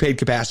said prepaid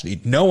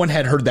capacity. No one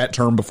had heard that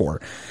term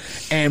before.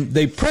 And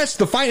they pressed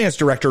the finance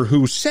director,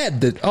 who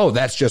said that, oh,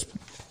 that's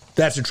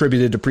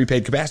attributed to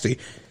prepaid capacity.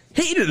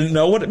 He didn't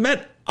know what it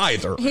meant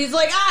either. He's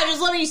like,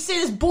 just let me say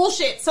this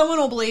bullshit. Someone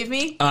will believe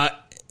me.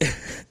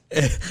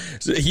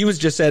 So he was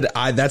just said,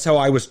 that's how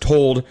I was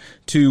told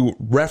to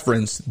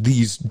reference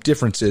these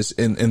differences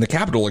in the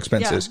capital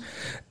expenses.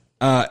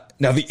 Yeah.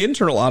 Now, the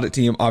internal audit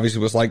team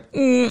obviously was like,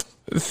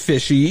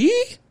 fishy.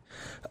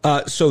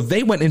 So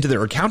they went into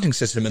their accounting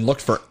system and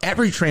looked for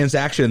every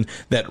transaction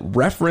that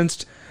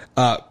referenced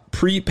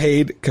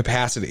prepaid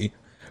capacity,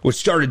 which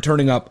started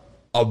turning up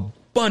a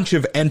bunch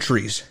of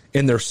entries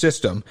in their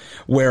system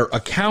where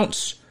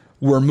accounts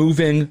were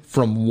moving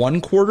from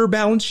one quarter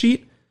balance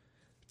sheet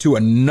to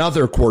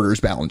another quarter's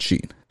balance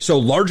sheet. So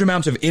large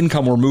amounts of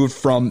income were moved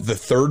from the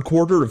third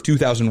quarter of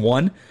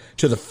 2001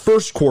 to the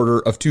first quarter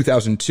of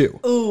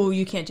 2002. Ooh,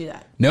 you can't do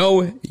that.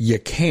 No, you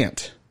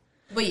can't.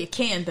 Well, you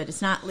can, but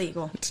it's not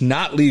legal. It's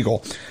not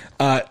legal.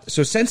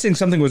 So sensing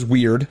something was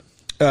weird,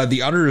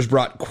 the auditors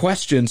brought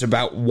questions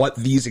about what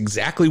these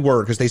exactly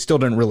were, because they still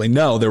didn't really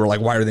know. They were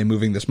like, why are they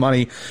moving this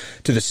money?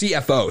 To the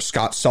CFO,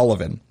 Scott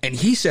Sullivan. And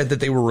he said that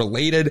they were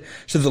related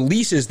to the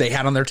leases they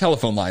had on their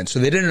telephone lines. So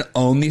they didn't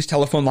own these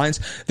telephone lines.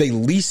 They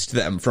leased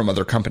them from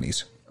other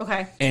companies.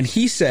 Okay. And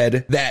he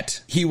said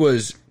that he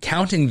was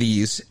counting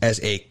these as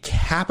a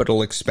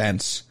capital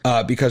expense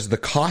because the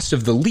cost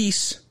of the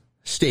lease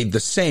stayed the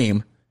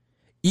same,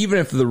 even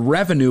if the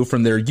revenue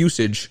from their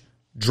usage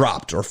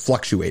dropped or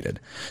fluctuated.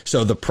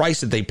 So the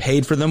price that they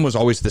paid for them was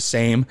always the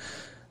same,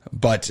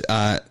 but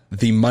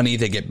the money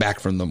they get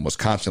back from them was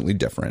constantly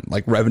different.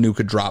 Like revenue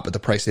could drop, but the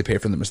price they pay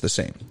for them is the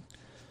same.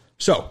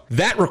 So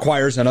that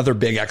requires another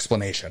big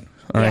explanation.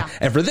 All right.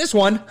 And for this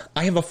one,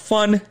 I have a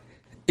fun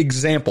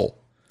example.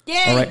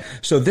 Yay! All right.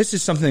 So this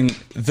is something,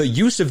 the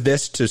use of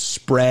this to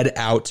spread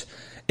out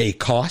a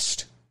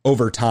cost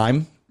over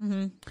time,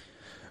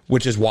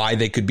 which is why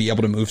they could be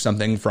able to move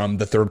something from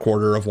the third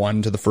quarter of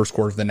one to the first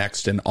quarter of the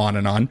next and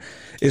on,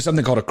 is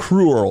something called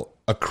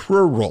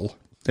accrual.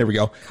 There we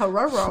go.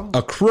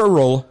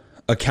 Accrual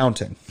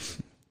accounting.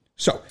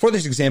 So for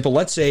this example,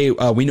 let's say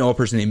we know a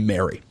person named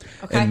Mary.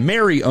 Okay. And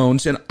Mary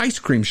owns an ice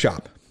cream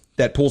shop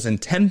that pulls in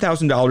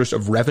 $10,000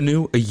 of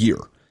revenue a year.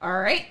 All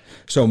right.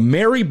 So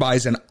Mary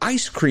buys an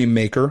ice cream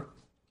maker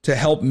to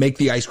help make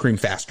the ice cream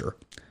faster.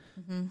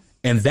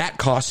 And that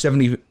costs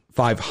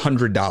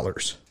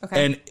 $7,500.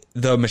 Okay. And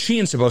the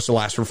machine's supposed to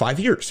last for 5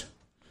 years,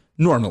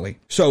 normally.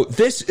 So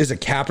this is a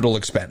capital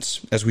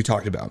expense, as we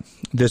talked about.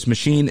 This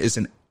machine is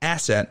an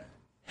asset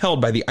held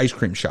by the ice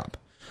cream shop.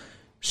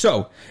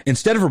 So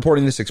instead of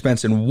reporting this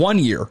expense in 1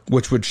 year,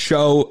 which would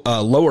show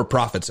lower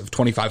profits of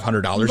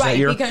 $2,500 that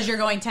year. Right, because you're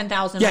going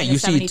 10,000. Yeah, you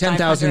see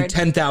 10,000,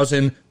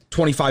 10,000,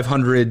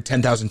 2,500,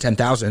 10,000,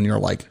 10,000. And you're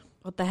like,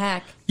 what the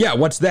heck? Yeah,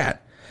 what's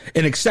that?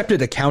 An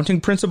accepted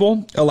accounting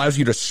principle allows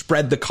you to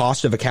spread the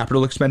cost of a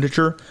capital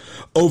expenditure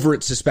over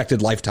its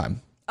suspected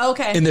lifetime.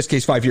 Okay. In this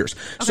case, 5 years.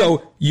 Okay.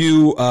 So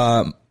you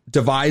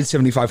divide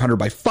 7,500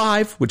 by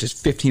 5, which is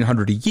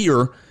 1,500 a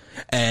year,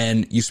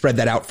 and you spread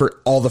that out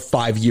for all the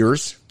 5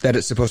 years that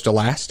it's supposed to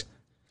last.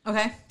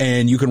 Okay.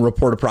 And you can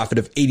report a profit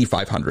of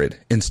 8,500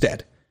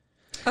 instead.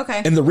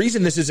 Okay. And the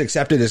reason this is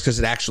accepted is because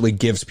it actually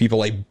gives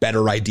people a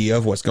better idea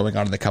of what's going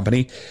on in the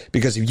company.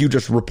 Because if you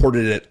just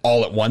reported it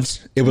all at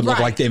once, it would look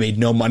like they made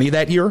no money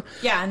that year.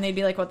 Yeah, and they'd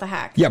be like, what the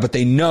heck? Yeah, but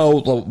they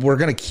know, well, we're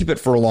going to keep it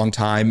for a long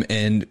time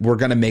and we're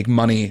going to make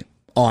money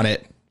on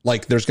it.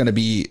 Like there's going to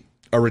be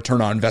a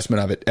return on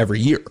investment of it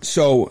every year.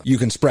 So you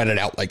can spread it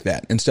out like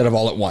that instead of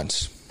all at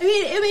once. I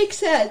mean, it makes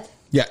sense.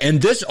 Yeah,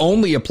 and this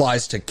only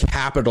applies to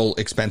capital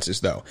expenses,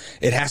 though.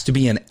 It has to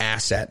be an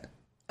asset.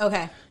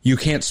 Okay. You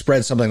can't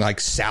spread something like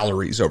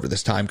salaries over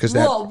this time because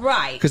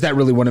that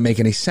really wouldn't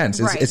make any sense.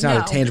 It's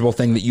not a tangible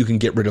thing that you can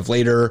get rid of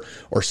later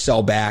or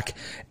sell back.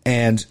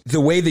 And the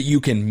way that you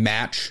can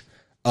match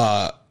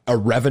the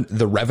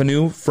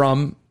revenue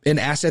from an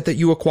asset that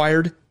you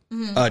acquired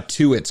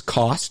to its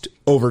cost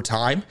over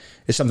time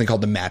is something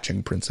called the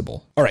matching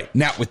principle. All right.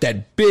 Now, with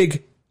that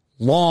big,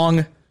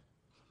 long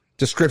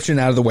description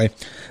out of the way,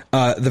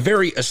 the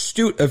very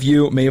astute of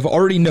you may have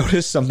already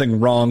noticed something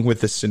wrong with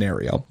this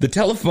scenario. The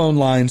telephone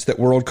lines that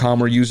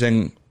WorldCom are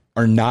using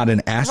are not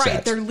an asset.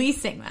 Right, they're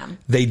leasing them.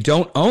 They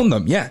don't own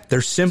them. Yeah,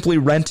 they're simply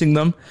renting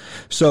them.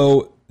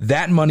 So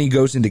that money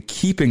goes into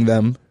keeping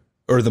them,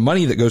 or the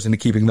money that goes into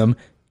keeping them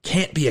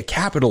can't be a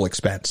capital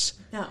expense.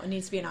 No, it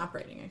needs to be an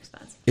operating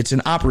expense. It's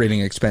an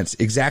operating expense.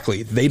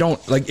 Exactly. They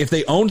don't, like, if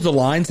they owned the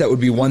lines, that would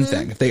be one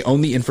thing. If they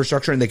own the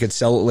infrastructure and they could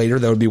sell it later,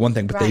 that would be one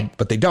thing,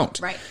 but they don't.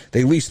 Right.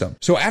 They lease them.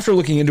 So after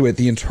looking into it,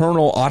 the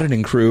internal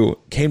auditing crew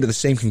came to the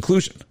same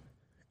conclusion.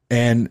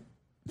 And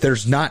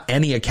there's not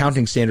any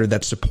accounting standard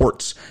that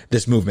supports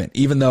this movement,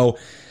 even though,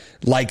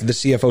 like the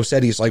CFO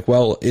said, he's like,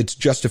 well, it's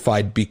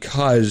justified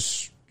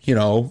because, you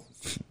know,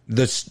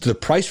 the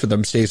price for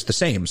them stays the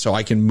same. So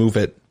I can move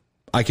it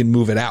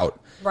out.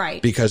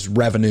 Right. Because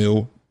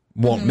revenue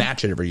won't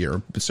match it every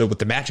year. So with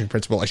the matching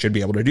principle, I should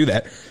be able to do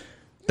that.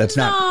 That's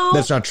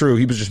not true.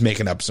 He was just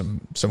making up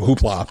some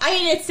hoopla. I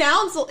mean, it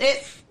sounds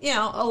if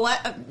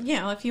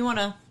you want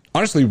to.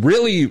 Honestly,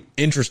 really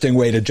interesting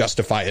way to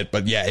justify it.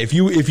 But yeah, if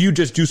you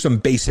just do some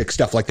basic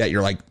stuff like that,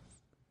 you're like,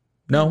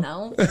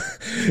 no.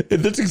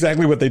 That's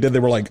exactly what they did. They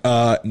were like,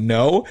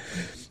 no.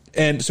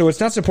 And so it's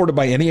not supported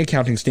by any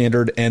accounting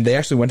standard. And they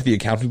actually went to the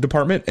accounting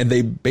department and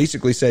they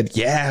basically said,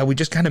 yeah, we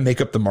just kind of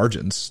make up the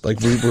margins. Like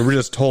we were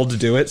just told to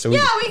do it. So we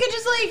could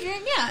just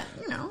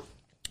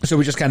So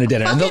we just kind of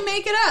did it. Fucking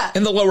make it up.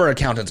 And the lower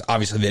accountants,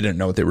 obviously, they didn't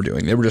know what they were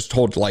doing. They were just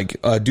told to like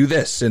do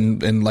this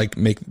and like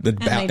make the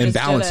and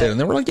balance it. And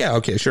they were like, yeah,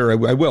 okay, sure,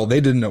 I will.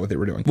 They didn't know what they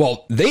were doing.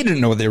 Well, they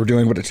didn't know what they were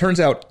doing, but it turns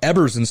out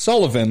Ebers and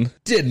Sullivan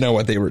did know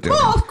what they were doing.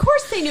 Oh, of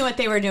course they knew what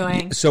they were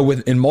doing. So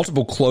in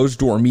multiple closed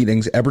door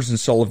meetings, Ebers and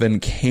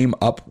Sullivan came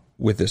up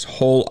with this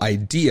whole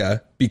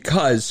idea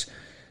because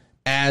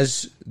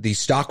as the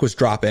stock was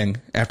dropping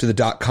after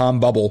the .com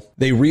bubble,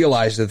 they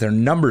realized that their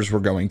numbers were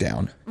going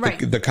down. Right.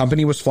 The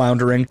company was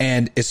floundering,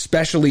 and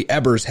especially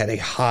Ebers had a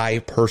high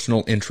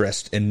personal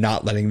interest in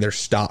not letting their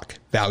stock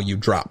value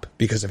drop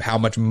because of how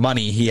much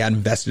money he had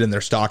invested in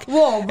their stock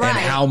and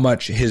how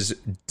much his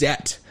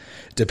debt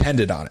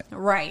depended on it.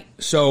 Right.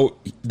 So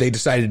they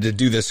decided to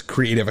do this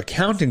creative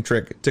accounting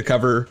trick to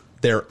cover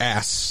their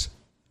assets.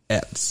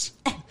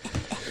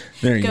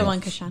 There you go. Good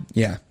one, Kashan.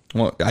 Yeah.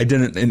 Well, I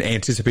didn't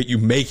anticipate you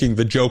making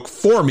the joke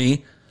for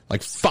me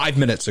like 5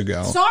 minutes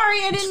ago.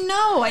 Sorry, I didn't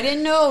know. I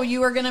didn't know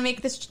you were going to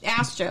make this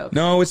ass joke.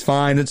 No, it's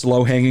fine. It's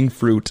low-hanging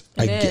fruit.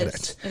 I get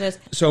it. It is.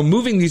 So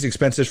moving these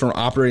expenses from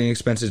operating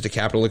expenses to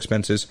capital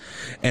expenses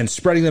and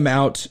spreading them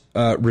out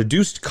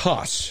reduced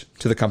costs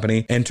to the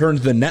company and turned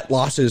the net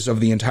losses of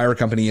the entire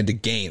company into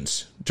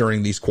gains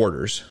during these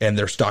quarters, and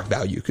their stock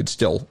value could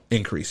still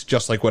increase,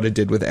 just like what it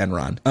did with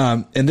Enron.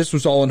 And this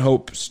was all in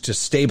hopes to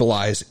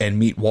stabilize and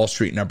meet Wall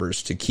Street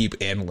numbers to keep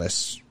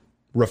analysts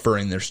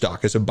referring their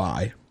stock as a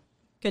buy.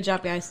 Good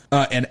job, guys.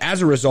 And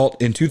as a result,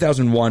 in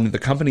 2001, the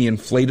company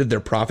inflated their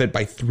profit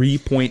by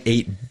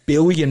 $3.8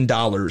 billion.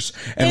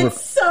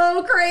 It's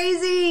so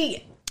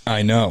crazy.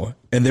 I know.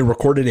 And they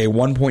recorded a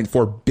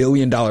 $1.4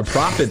 billion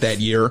profit that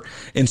year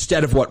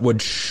instead of what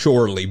would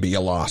surely be a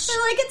loss. They're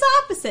like, it's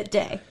opposite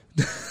day.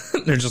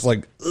 They're just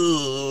like,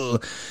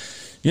 ugh.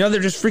 You know,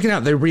 they're just freaking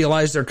out. They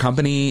realize their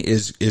company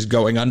is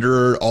going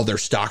under. All their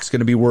stock's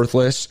going to be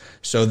worthless.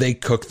 So they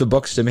cook the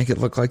books to make it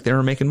look like they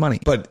were making money.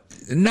 But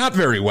not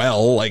very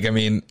well. Like, I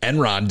mean,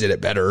 Enron did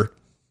it better.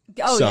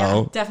 Oh, so,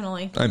 yeah,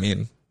 definitely. I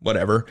mean,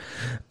 whatever.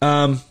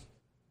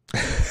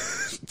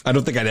 I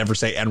don't think I'd ever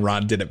say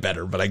Enron did it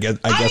better, but I guess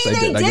I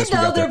did. They did,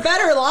 though. They're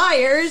better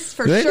liars,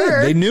 for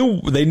sure. They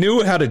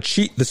knew how to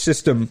cheat the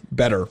system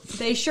better.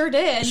 They sure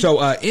did.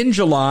 So in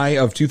July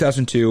of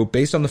 2002,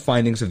 based on the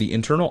findings of the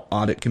Internal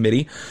Audit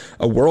Committee,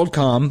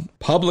 WorldCom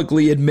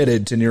publicly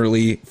admitted to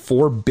nearly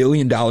 $4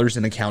 billion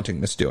in accounting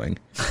misdoing,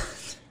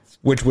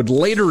 which would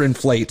later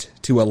inflate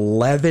to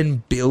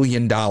 $11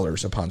 billion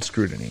upon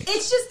scrutiny.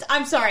 It's just,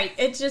 I'm sorry.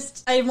 It's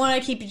just, I want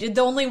to keep,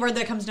 the only word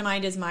that comes to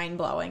mind is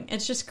mind-blowing.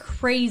 It's just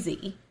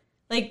crazy.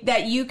 Like,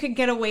 that you could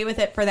get away with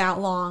it for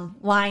that long,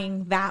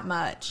 lying that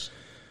much.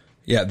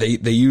 Yeah,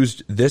 they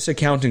used this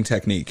accounting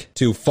technique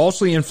to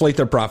falsely inflate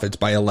their profits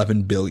by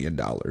 $11 billion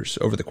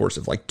over the course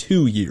of,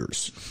 2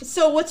 years.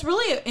 So what's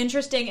really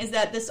interesting is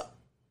that this,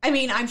 I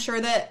mean, I'm sure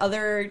that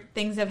other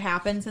things have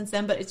happened since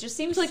then, but it just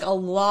seems like a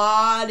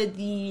lot of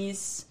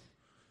these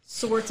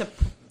sorts of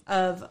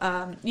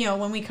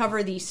when we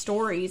cover these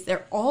stories,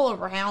 they're all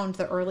around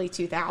the early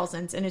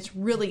 2000s, and it's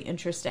really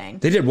interesting.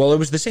 They did. Well, it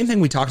was the same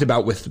thing we talked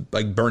about with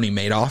Bernie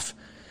Madoff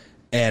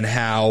and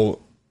how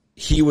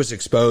he was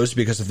exposed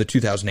because of the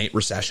 2008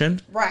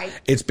 recession. Right.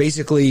 It's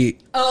basically...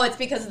 Oh, it's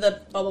because of the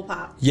bubble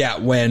pop. Yeah,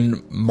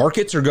 when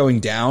markets are going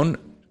down,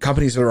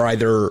 companies are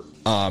either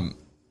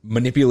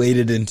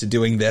manipulated into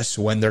doing this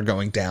when they're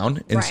going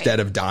down instead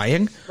of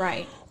dying.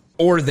 Right.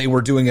 Or they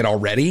were doing it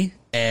already.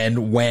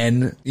 And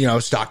when,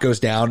 stock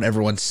goes down,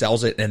 everyone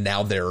sells it, and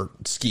now their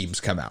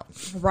schemes come out.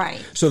 Right.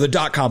 So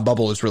the .com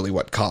bubble is really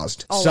what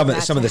caused some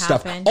of this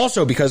stuff.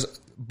 Also, because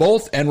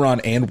both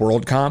Enron and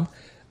WorldCom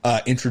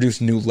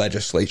introduced new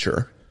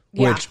legislature,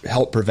 which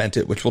helped prevent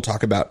it, which we'll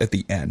talk about at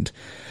the end.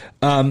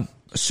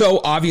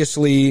 So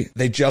obviously,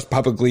 they just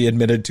publicly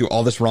admitted to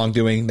all this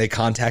wrongdoing. They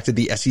contacted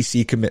the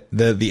SEC,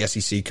 the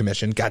SEC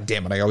Commission. God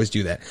damn it, I always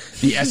do that.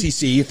 The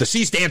SEC, the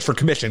C stands for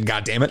Commission.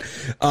 God damn it.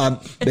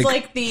 It's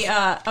like the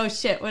oh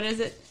shit, what is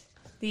it?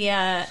 The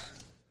damn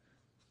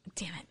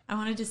it, I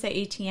wanted to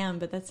say ATM,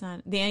 but that's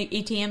not the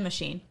ATM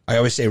machine. I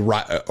always say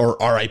or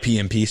RIP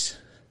in peace.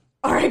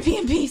 RIP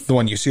in peace. The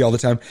one you see all the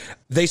time.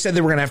 They said they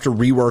were going to have to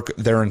rework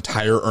their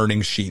entire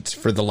earnings sheets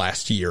for the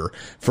last year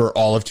for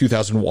all of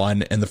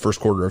 2001 and the first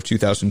quarter of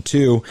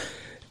 2002.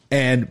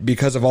 And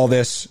because of all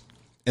this,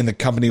 and the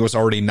company was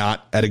already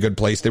not at a good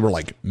place, they were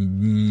like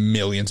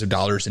millions of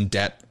dollars in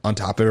debt on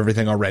top of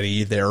everything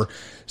already. Their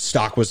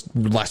stock was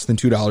less than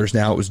 $2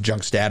 now. It was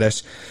junk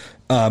status.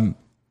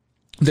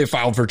 They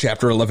filed for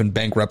Chapter 11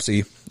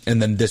 bankruptcy, and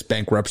then this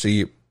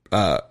bankruptcy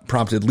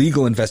prompted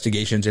legal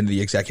investigations into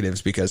the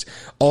executives because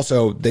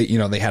also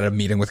they had a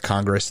meeting with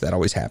Congress. That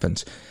always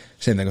happens.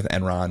 Same thing with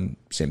Enron.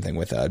 Same thing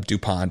with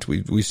DuPont.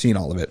 We've seen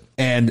all of it.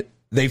 And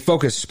they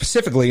focused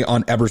specifically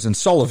on Ebers and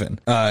Sullivan.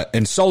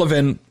 And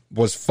Sullivan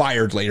was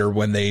fired later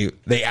when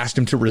they asked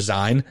him to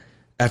resign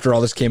after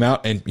all this came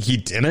out, and he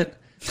didn't.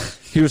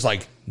 He was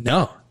like,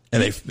 no.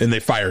 And they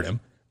fired him,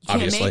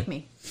 obviously. Can't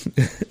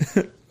make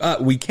me.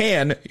 We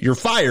can. You're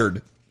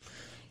fired.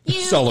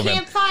 You Sullivan.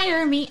 can't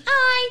fire me.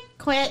 I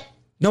quit.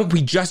 No,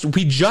 we just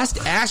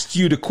asked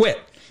you to quit.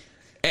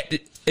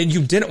 And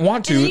you didn't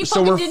want And then to, you so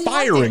fucking we're didn't want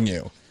firing to.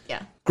 you.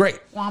 Yeah. Great.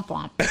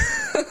 Womp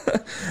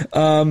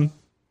womp.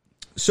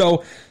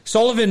 So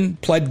Sullivan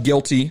pled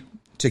guilty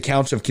to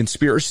counts of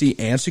conspiracy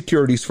and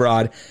securities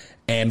fraud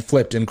and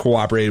flipped and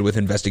cooperated with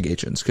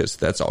investigations because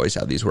that's always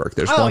how these work.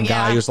 There's one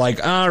guy who's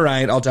like, all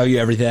right, I'll tell you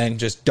everything.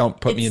 Just don't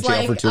put me in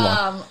jail for too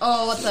long.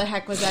 What the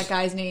heck was that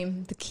guy's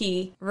name? The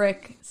key.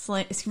 Rick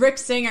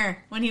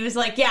Singer. When he was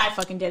like, yeah, I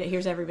fucking did it.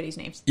 Here's everybody's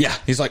names. Yeah.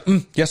 He's like,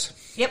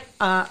 yes. Yep.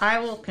 I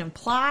will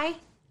comply.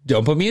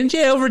 Don't put me in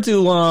jail for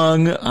too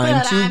long.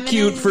 I'm too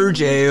cute for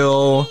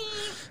jail.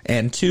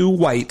 And too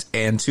white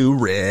and too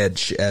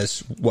rich, as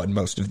what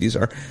most of these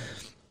are.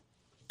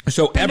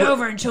 So Bend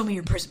over and show me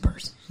your prison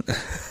purse.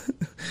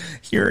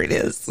 Here it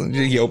is.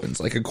 He opens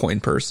like a coin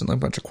purse and a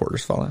bunch of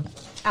quarters fall out.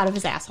 Out of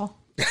his asshole.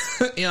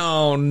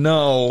 Oh,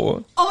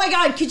 no. Oh, my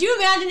God. Could you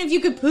imagine if you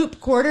could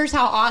poop quarters?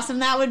 How awesome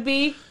that would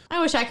be.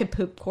 I wish I could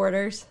poop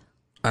quarters.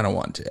 I don't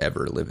want to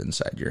ever live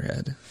inside your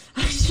head.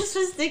 I just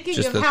was thinking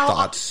Just of the how...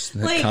 thoughts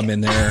that come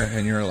in there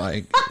and you're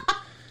like...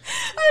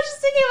 I was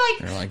just thinking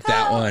You're like,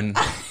 that one,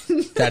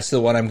 that's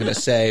the one I'm going to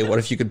say. What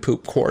if you could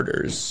poop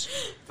quarters?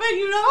 But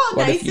you know how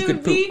What nice if you it could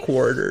would be? poop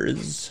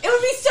quarters? It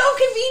would be so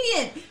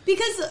convenient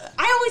because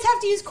I always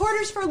have to use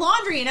quarters for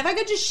laundry, and if I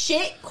could just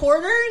shit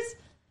quarters,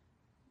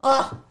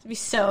 it'd be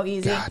so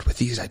easy. God, with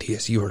these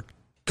ideas, you are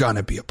going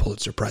to be a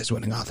Pulitzer Prize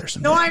winning author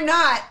someday. No, I'm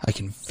not. I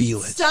can feel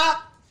it.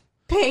 Stop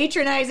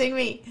patronizing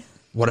me.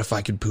 What if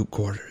I could poop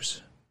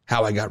quarters?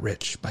 How I Got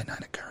Rich by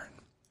Nina Kern.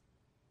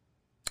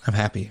 I'm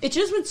happy. It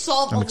just would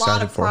solve a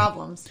lot of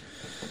problems.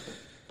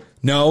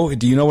 No,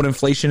 do you know what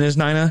inflation is,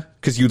 Nina?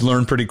 Because you'd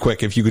learn pretty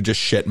quick if you could just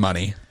shit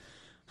money.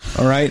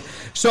 All right?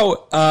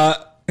 So,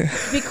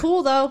 It'd be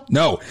cool, though.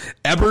 no.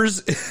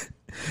 Ebers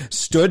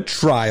stood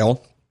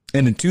trial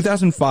and in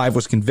 2005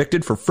 was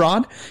convicted for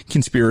fraud,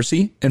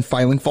 conspiracy, and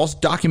filing false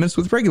documents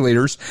with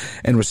regulators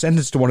and was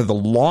sentenced to one of the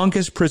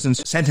longest prison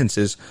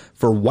sentences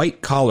for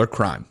white-collar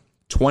crime.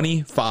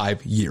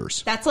 25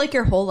 years. That's like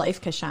your whole life,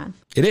 Kashan.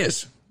 It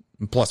is.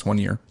 Plus 1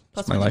 year.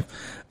 Plus my 1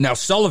 life. Now,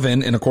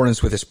 Sullivan, in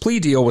accordance with his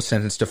plea deal, was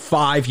sentenced to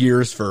 5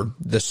 years for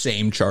the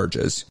same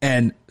charges.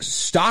 And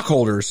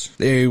stockholders,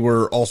 they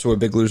were also a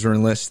big loser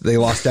in this. They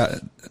lost out.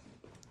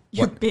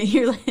 You're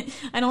like,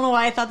 I don't know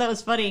why I thought that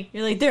was funny.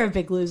 You're like, they're a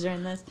big loser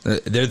in this.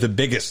 They're the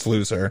biggest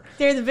loser.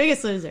 They're the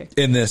biggest loser.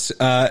 In this.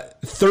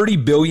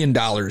 $30 billion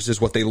is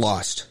what they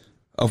lost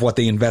of what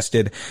they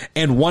invested.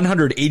 And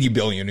 $180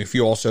 billion if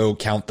you also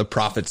count the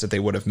profits that they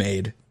would have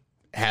made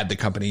had the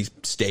company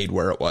stayed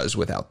where it was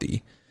without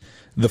the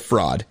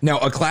fraud. Now,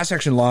 a class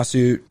action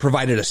lawsuit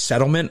provided a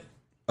settlement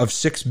of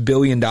 $6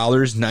 billion,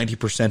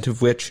 90%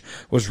 of which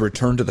was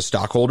returned to the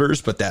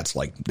stockholders, but that's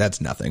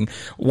nothing.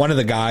 One of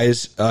the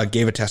guys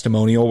gave a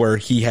testimonial where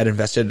he had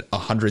invested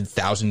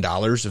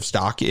 $100,000 of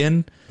stock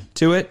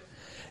into it,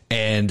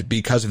 and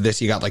because of this,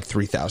 he got like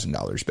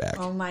 $3,000 back.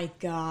 Oh my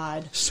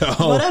God. So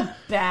what a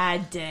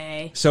bad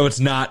day. So it's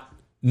not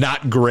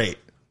great.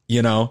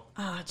 You know?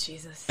 Oh,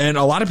 Jesus. And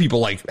a lot of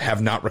people have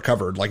not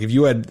recovered. Like if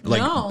you had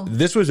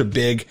this was a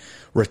big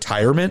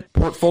retirement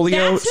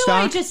portfolio That's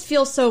stock. who I just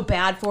feel so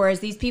bad for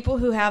is these people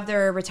who have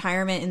their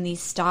retirement in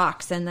these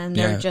stocks and then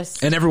they're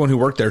just... And everyone who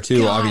worked there too,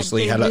 God,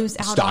 obviously had a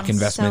stock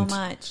investment so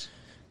much.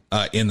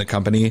 In the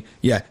company.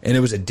 Yeah. And it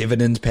was a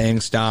dividend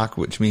paying stock,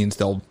 which means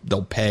they'll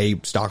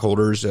pay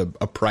stockholders a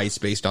price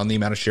based on the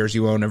amount of shares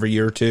you own every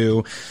year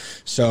too.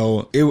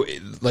 So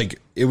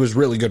it was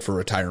really good for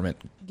retirement.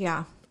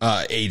 Yeah.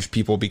 Age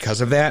people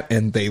because of that,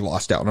 and they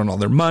lost out on all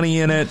their money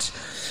in it.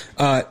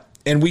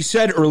 And we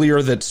said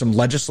earlier that some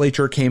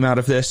legislature came out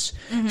of this,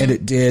 and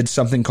it did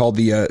something called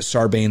the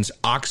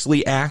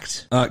Sarbanes-Oxley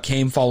Act,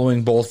 came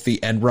following both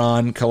the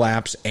Enron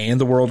collapse and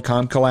the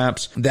WorldCom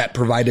collapse, that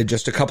provided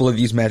just a couple of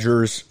these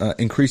measures,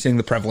 increasing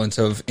the prevalence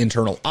of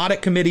internal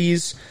audit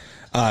committees,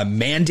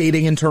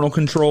 mandating internal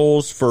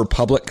controls for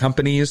public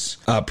companies,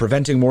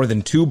 preventing more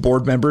than 2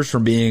 board members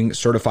from being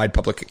certified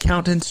public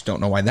accountants. Don't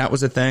know why that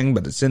was a thing,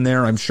 but it's in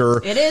there. I'm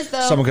sure it is,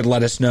 though. Someone could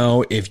let us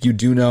know if you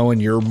do know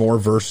and you're more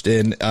versed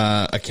in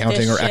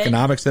accounting or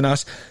economics than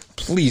us.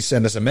 Please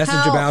send us a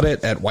message about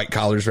it at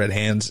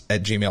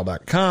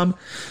whitecollarsredhands@gmail.com.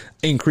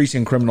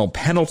 Increasing criminal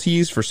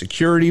penalties for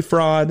security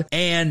fraud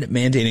and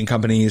mandating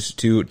companies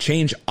to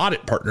change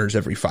audit partners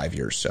every 5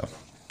 years. So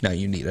now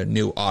you need a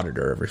new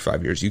auditor every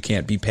 5 years. You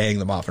can't be paying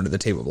them off under the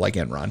table like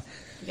Enron.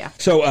 Yeah.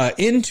 So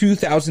in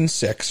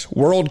 2006,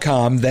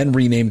 WorldCom, then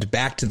renamed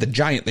back to the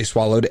giant they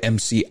swallowed,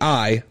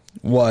 MCI,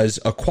 was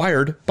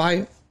acquired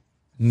by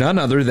none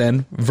other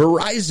than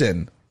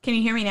Verizon. Can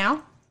you hear me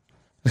now?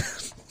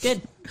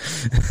 Good.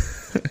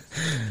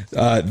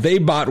 They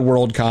bought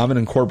WorldCom and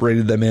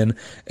incorporated them in,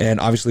 and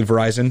obviously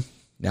Verizon,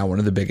 now one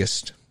of the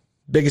biggest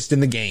in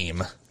the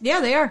game.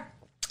 Yeah, they are.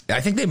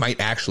 I think they might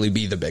actually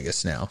be the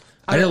biggest now.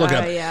 I didn't look it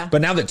up, yeah.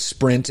 But now that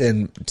Sprint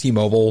and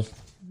T-Mobile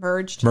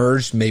merged,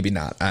 maybe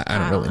not. I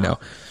don't really know.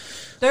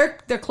 They're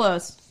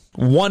close.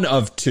 One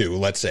of two,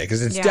 let's say,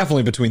 because it's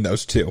definitely between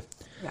those two.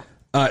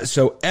 Yeah.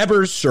 So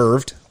Ebers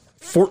served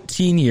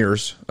 14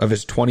 years of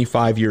his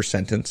 25-year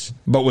sentence,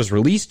 but was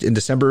released in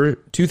December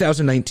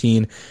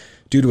 2019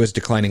 due to his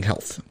declining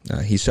health.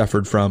 He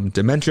suffered from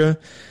dementia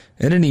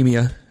and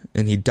anemia,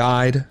 and he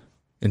died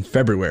in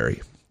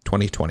February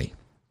 2020.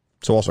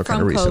 So also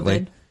kind of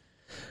recently. COVID.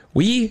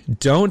 We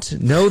don't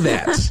know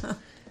that.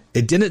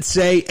 It didn't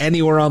say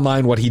anywhere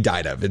online what he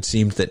died of. It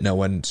seemed that no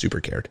one super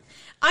cared.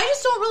 I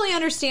just don't really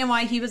understand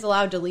why he was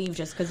allowed to leave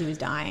just because he was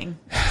dying.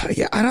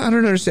 Yeah, I don't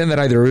understand that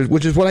either,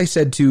 which is what I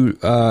said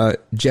to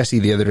Jessie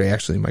the other day,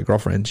 actually, my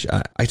girlfriend.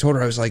 I told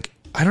her, I was like,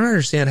 I don't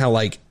understand how,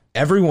 like,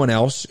 everyone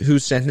else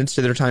who's sentenced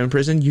to their time in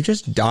prison, you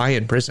just die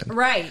in prison.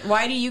 Right.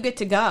 Why do you get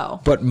to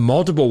go? But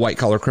multiple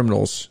white-collar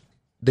criminals,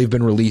 they've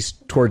been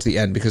released towards the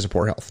end because of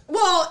poor health.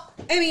 Well,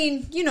 I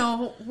mean, you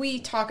know, we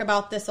talk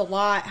about this a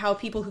lot, how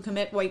people who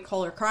commit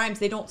white-collar crimes,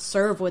 they don't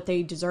serve what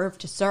they deserve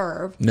to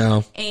serve.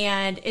 No.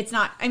 And it's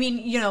not, I mean,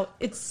 you know,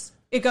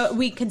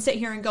 we can sit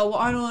here and go, well,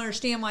 I don't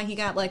understand why he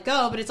got let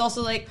go, but it's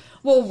also like,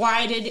 well,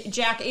 why did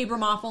Jack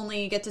Abramoff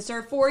only get to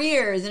serve 4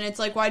 years? And it's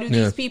like, why do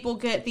these people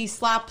get these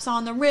slaps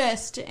on the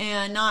wrist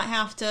and not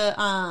have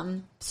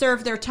to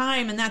serve their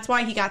time? And that's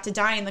why he got to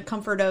die in the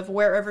comfort of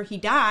wherever he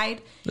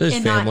died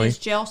and not in his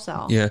jail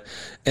cell. Yeah.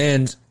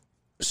 And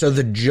so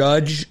the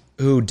judge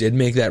who did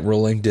make that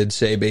ruling did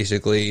say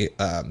basically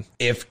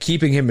if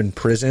keeping him in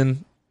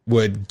prison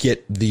would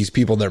get these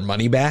people their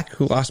money back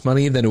who lost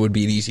money, then it would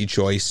be an easy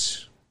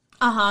choice.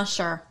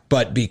 Sure.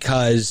 But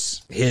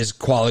because his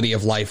quality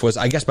of life was,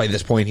 I guess by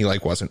this point, he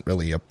like wasn't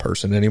really a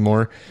person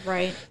anymore.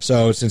 Right.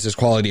 So since his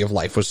quality of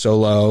life was so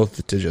low,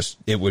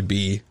 it would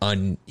be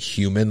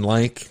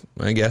unhuman-like,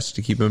 I guess,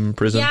 to keep him in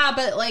prison. Yeah,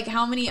 but like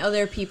how many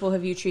other people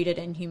have you treated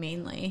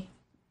inhumanely?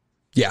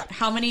 Yeah.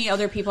 How many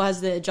other people has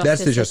the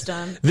justice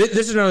system?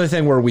 This is another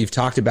thing where we've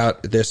talked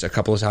about this a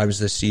couple of times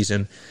this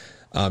season.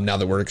 Now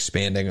that we're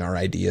expanding our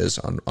ideas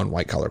on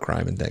white collar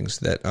crime and things,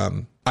 that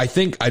I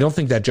don't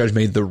think that judge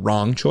made the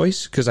wrong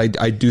choice, because I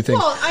do think.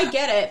 Well, I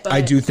get it, but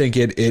I do think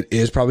it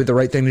is probably the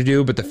right thing to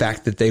do. But the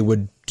fact that they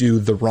would do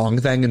the wrong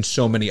thing in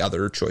so many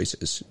other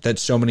choices, that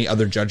so many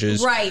other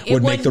judges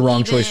would make the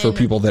wrong choice for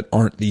people that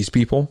aren't these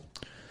people.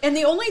 And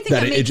the only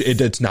thing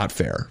it's not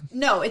fair.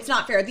 No, it's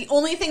not fair. The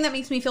only thing that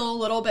makes me feel a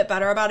little bit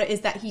better about it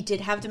is that he did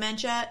have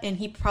dementia, and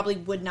he probably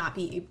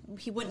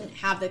he wouldn't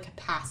have the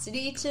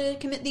capacity to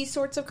commit these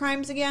sorts of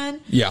crimes again.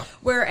 Yeah.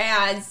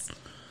 Whereas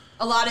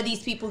a lot of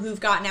these people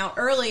who've gotten out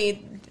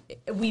early,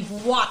 we've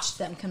watched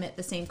them commit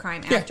the same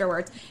crime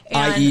afterwards.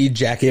 I.e.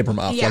 Jack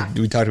Abramoff. Yeah. Like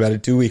we talked about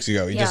it 2 weeks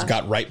ago. He just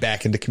got right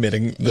back into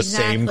committing the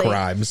same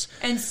crimes.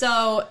 And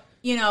so,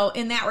 you know,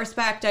 in that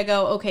respect, I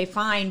go, okay,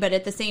 fine. But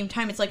at the same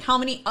time, it's like, how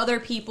many other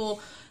people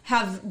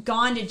have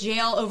gone to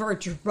jail over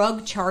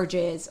drug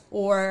charges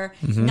or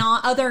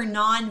other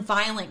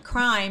non-violent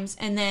crimes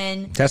and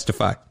then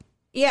testify?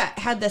 Yeah,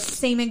 had the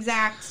same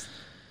exact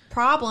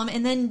problem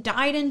and then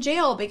died in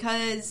jail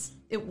because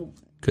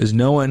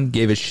no one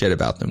gave a shit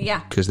about them.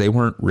 Yeah, because they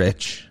weren't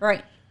rich,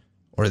 right?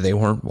 Or they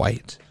weren't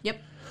white.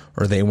 Yep.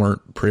 Or they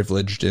weren't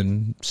privileged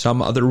in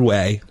some other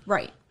way,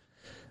 right?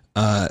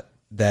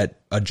 That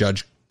a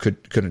judge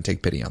couldn't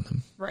take pity on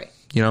them. Right.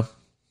 You know?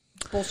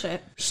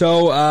 Bullshit.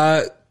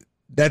 So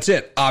that's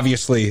it.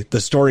 Obviously, the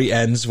story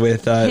ends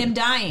with him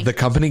dying. The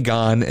company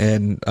gone,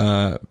 and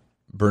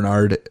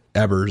Bernard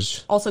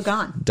Ebers also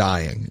gone.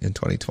 Dying in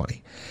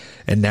 2020.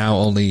 And now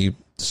only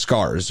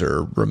scars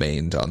are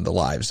remained on the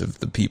lives of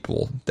the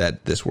people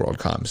that this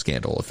WorldCom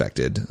scandal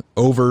affected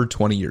over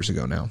 20 years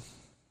ago now.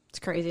 It's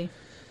crazy.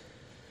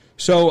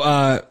 So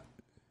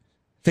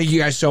thank you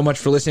guys so much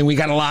for listening. We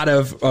got a lot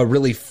of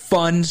really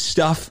fun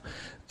stuff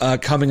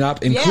coming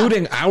up,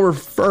 including our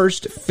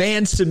first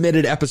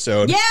fan-submitted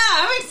episode. Yeah,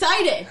 I'm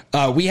excited.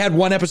 We had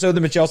one episode,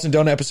 the Michelle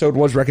Sindona episode,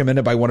 was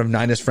recommended by one of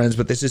Nina's friends,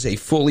 but this is a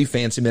fully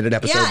fan-submitted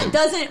episode.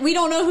 Yeah, we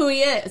don't know who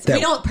he is. We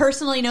don't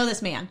personally know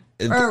this man.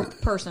 Or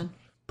person.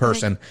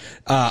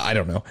 I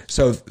don't know.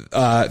 So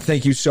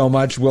thank you so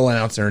much. We'll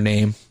announce her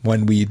name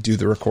when we do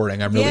the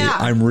recording.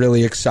 I'm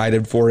really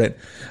excited for it.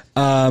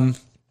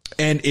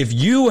 And if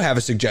you have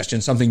a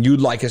suggestion, something you'd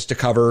like us to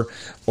cover,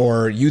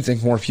 or you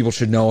think more people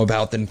should know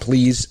about, then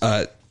please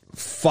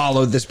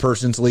follow this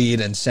person's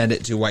lead and send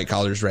it to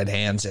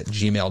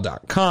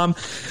whitecollarsredhands@gmail.com.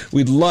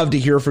 We'd love to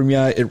hear from you.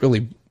 It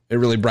really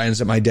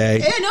brightens up my day.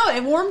 Yeah, no,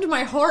 it warmed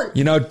my heart.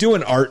 You know,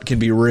 doing art can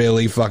be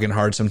really fucking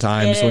hard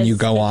sometimes when you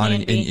go on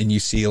and you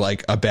see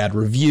like a bad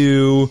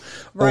review,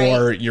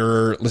 or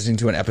you're listening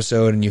to an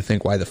episode and you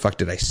think, why the fuck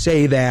did I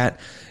say that?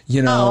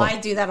 You know, I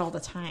do that all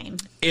the time.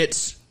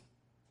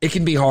 It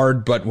can be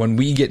hard, but when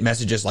we get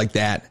messages like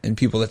that and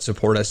people that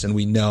support us and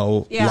we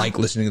know like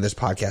listening to this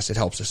podcast, it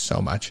helps us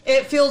so much.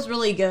 It feels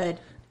really good.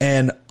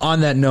 And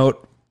on that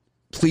note,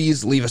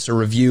 please leave us a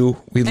review.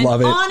 We'd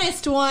love it.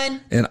 Honest one.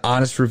 An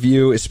honest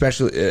review,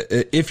 especially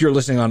if you're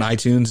listening on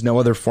iTunes. No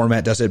other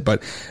format does it,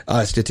 but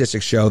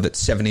statistics show that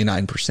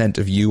 79%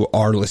 of you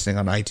are listening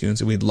on iTunes,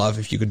 and we'd love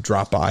if you could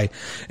drop by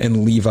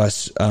and leave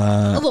us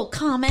A little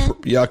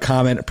comment. a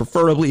comment,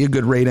 preferably a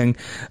good rating,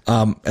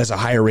 as a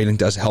higher rating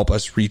does help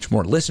us reach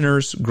more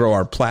listeners, grow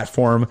our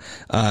platform,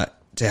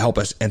 to help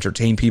us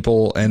entertain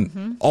people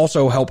and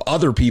also help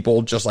other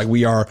people, just like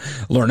we are,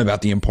 learn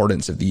about the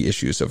importance of the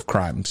issues of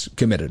crimes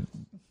committed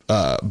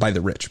by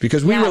the rich,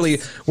 because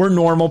we're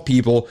normal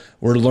people.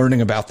 We're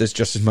learning about this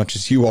just as much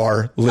as you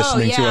are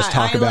listening to us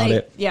talk about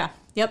it. Yeah.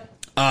 Yep.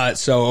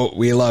 So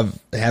we love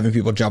having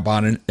people jump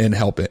on and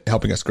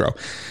helping us grow.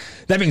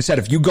 That being said,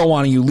 if you go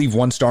on and you leave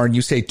 1 star and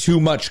you say too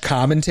much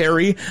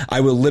commentary,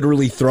 I will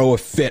literally throw a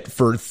fit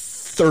for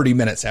 30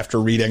 minutes after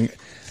reading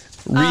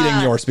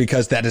yours,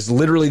 because that is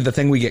literally the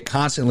thing we get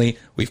constantly.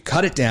 We've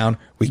cut it down.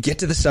 We get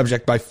to the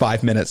subject by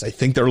 5 minutes. I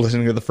think they're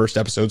listening to the first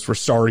episodes. We're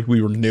sorry.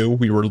 We were new.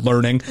 We were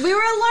learning.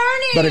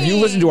 But if you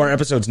listen to our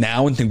episodes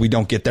now and think we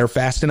don't get there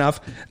fast enough,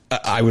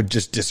 I would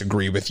just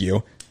disagree with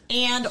you.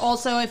 And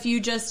also, if you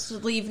just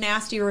leave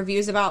nasty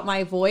reviews about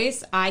my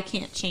voice, I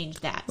can't change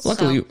that.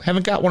 Luckily, you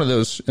haven't got one of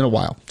those in a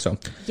while. So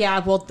yeah,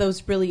 well,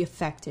 those really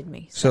affected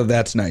me. So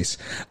that's nice.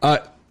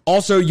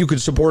 Also, you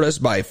could support us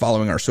by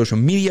following our social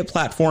media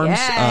platforms,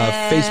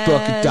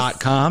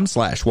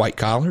 Facebook.com/White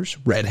Collars,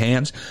 Red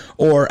Hands,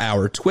 or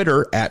our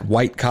Twitter at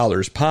White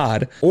Collars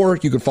Pod, or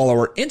you could follow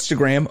our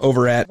Instagram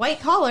over at White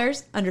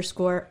Collars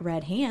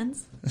 _Red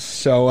Hands.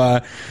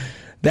 So,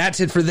 that's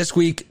it for this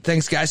week.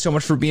 Thanks, guys, so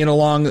much for being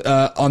along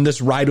on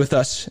this ride with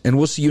us, and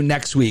we'll see you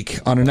next week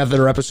on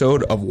another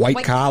episode of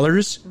White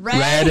Collars,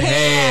 Red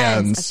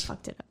Hands. I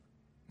fucked it up.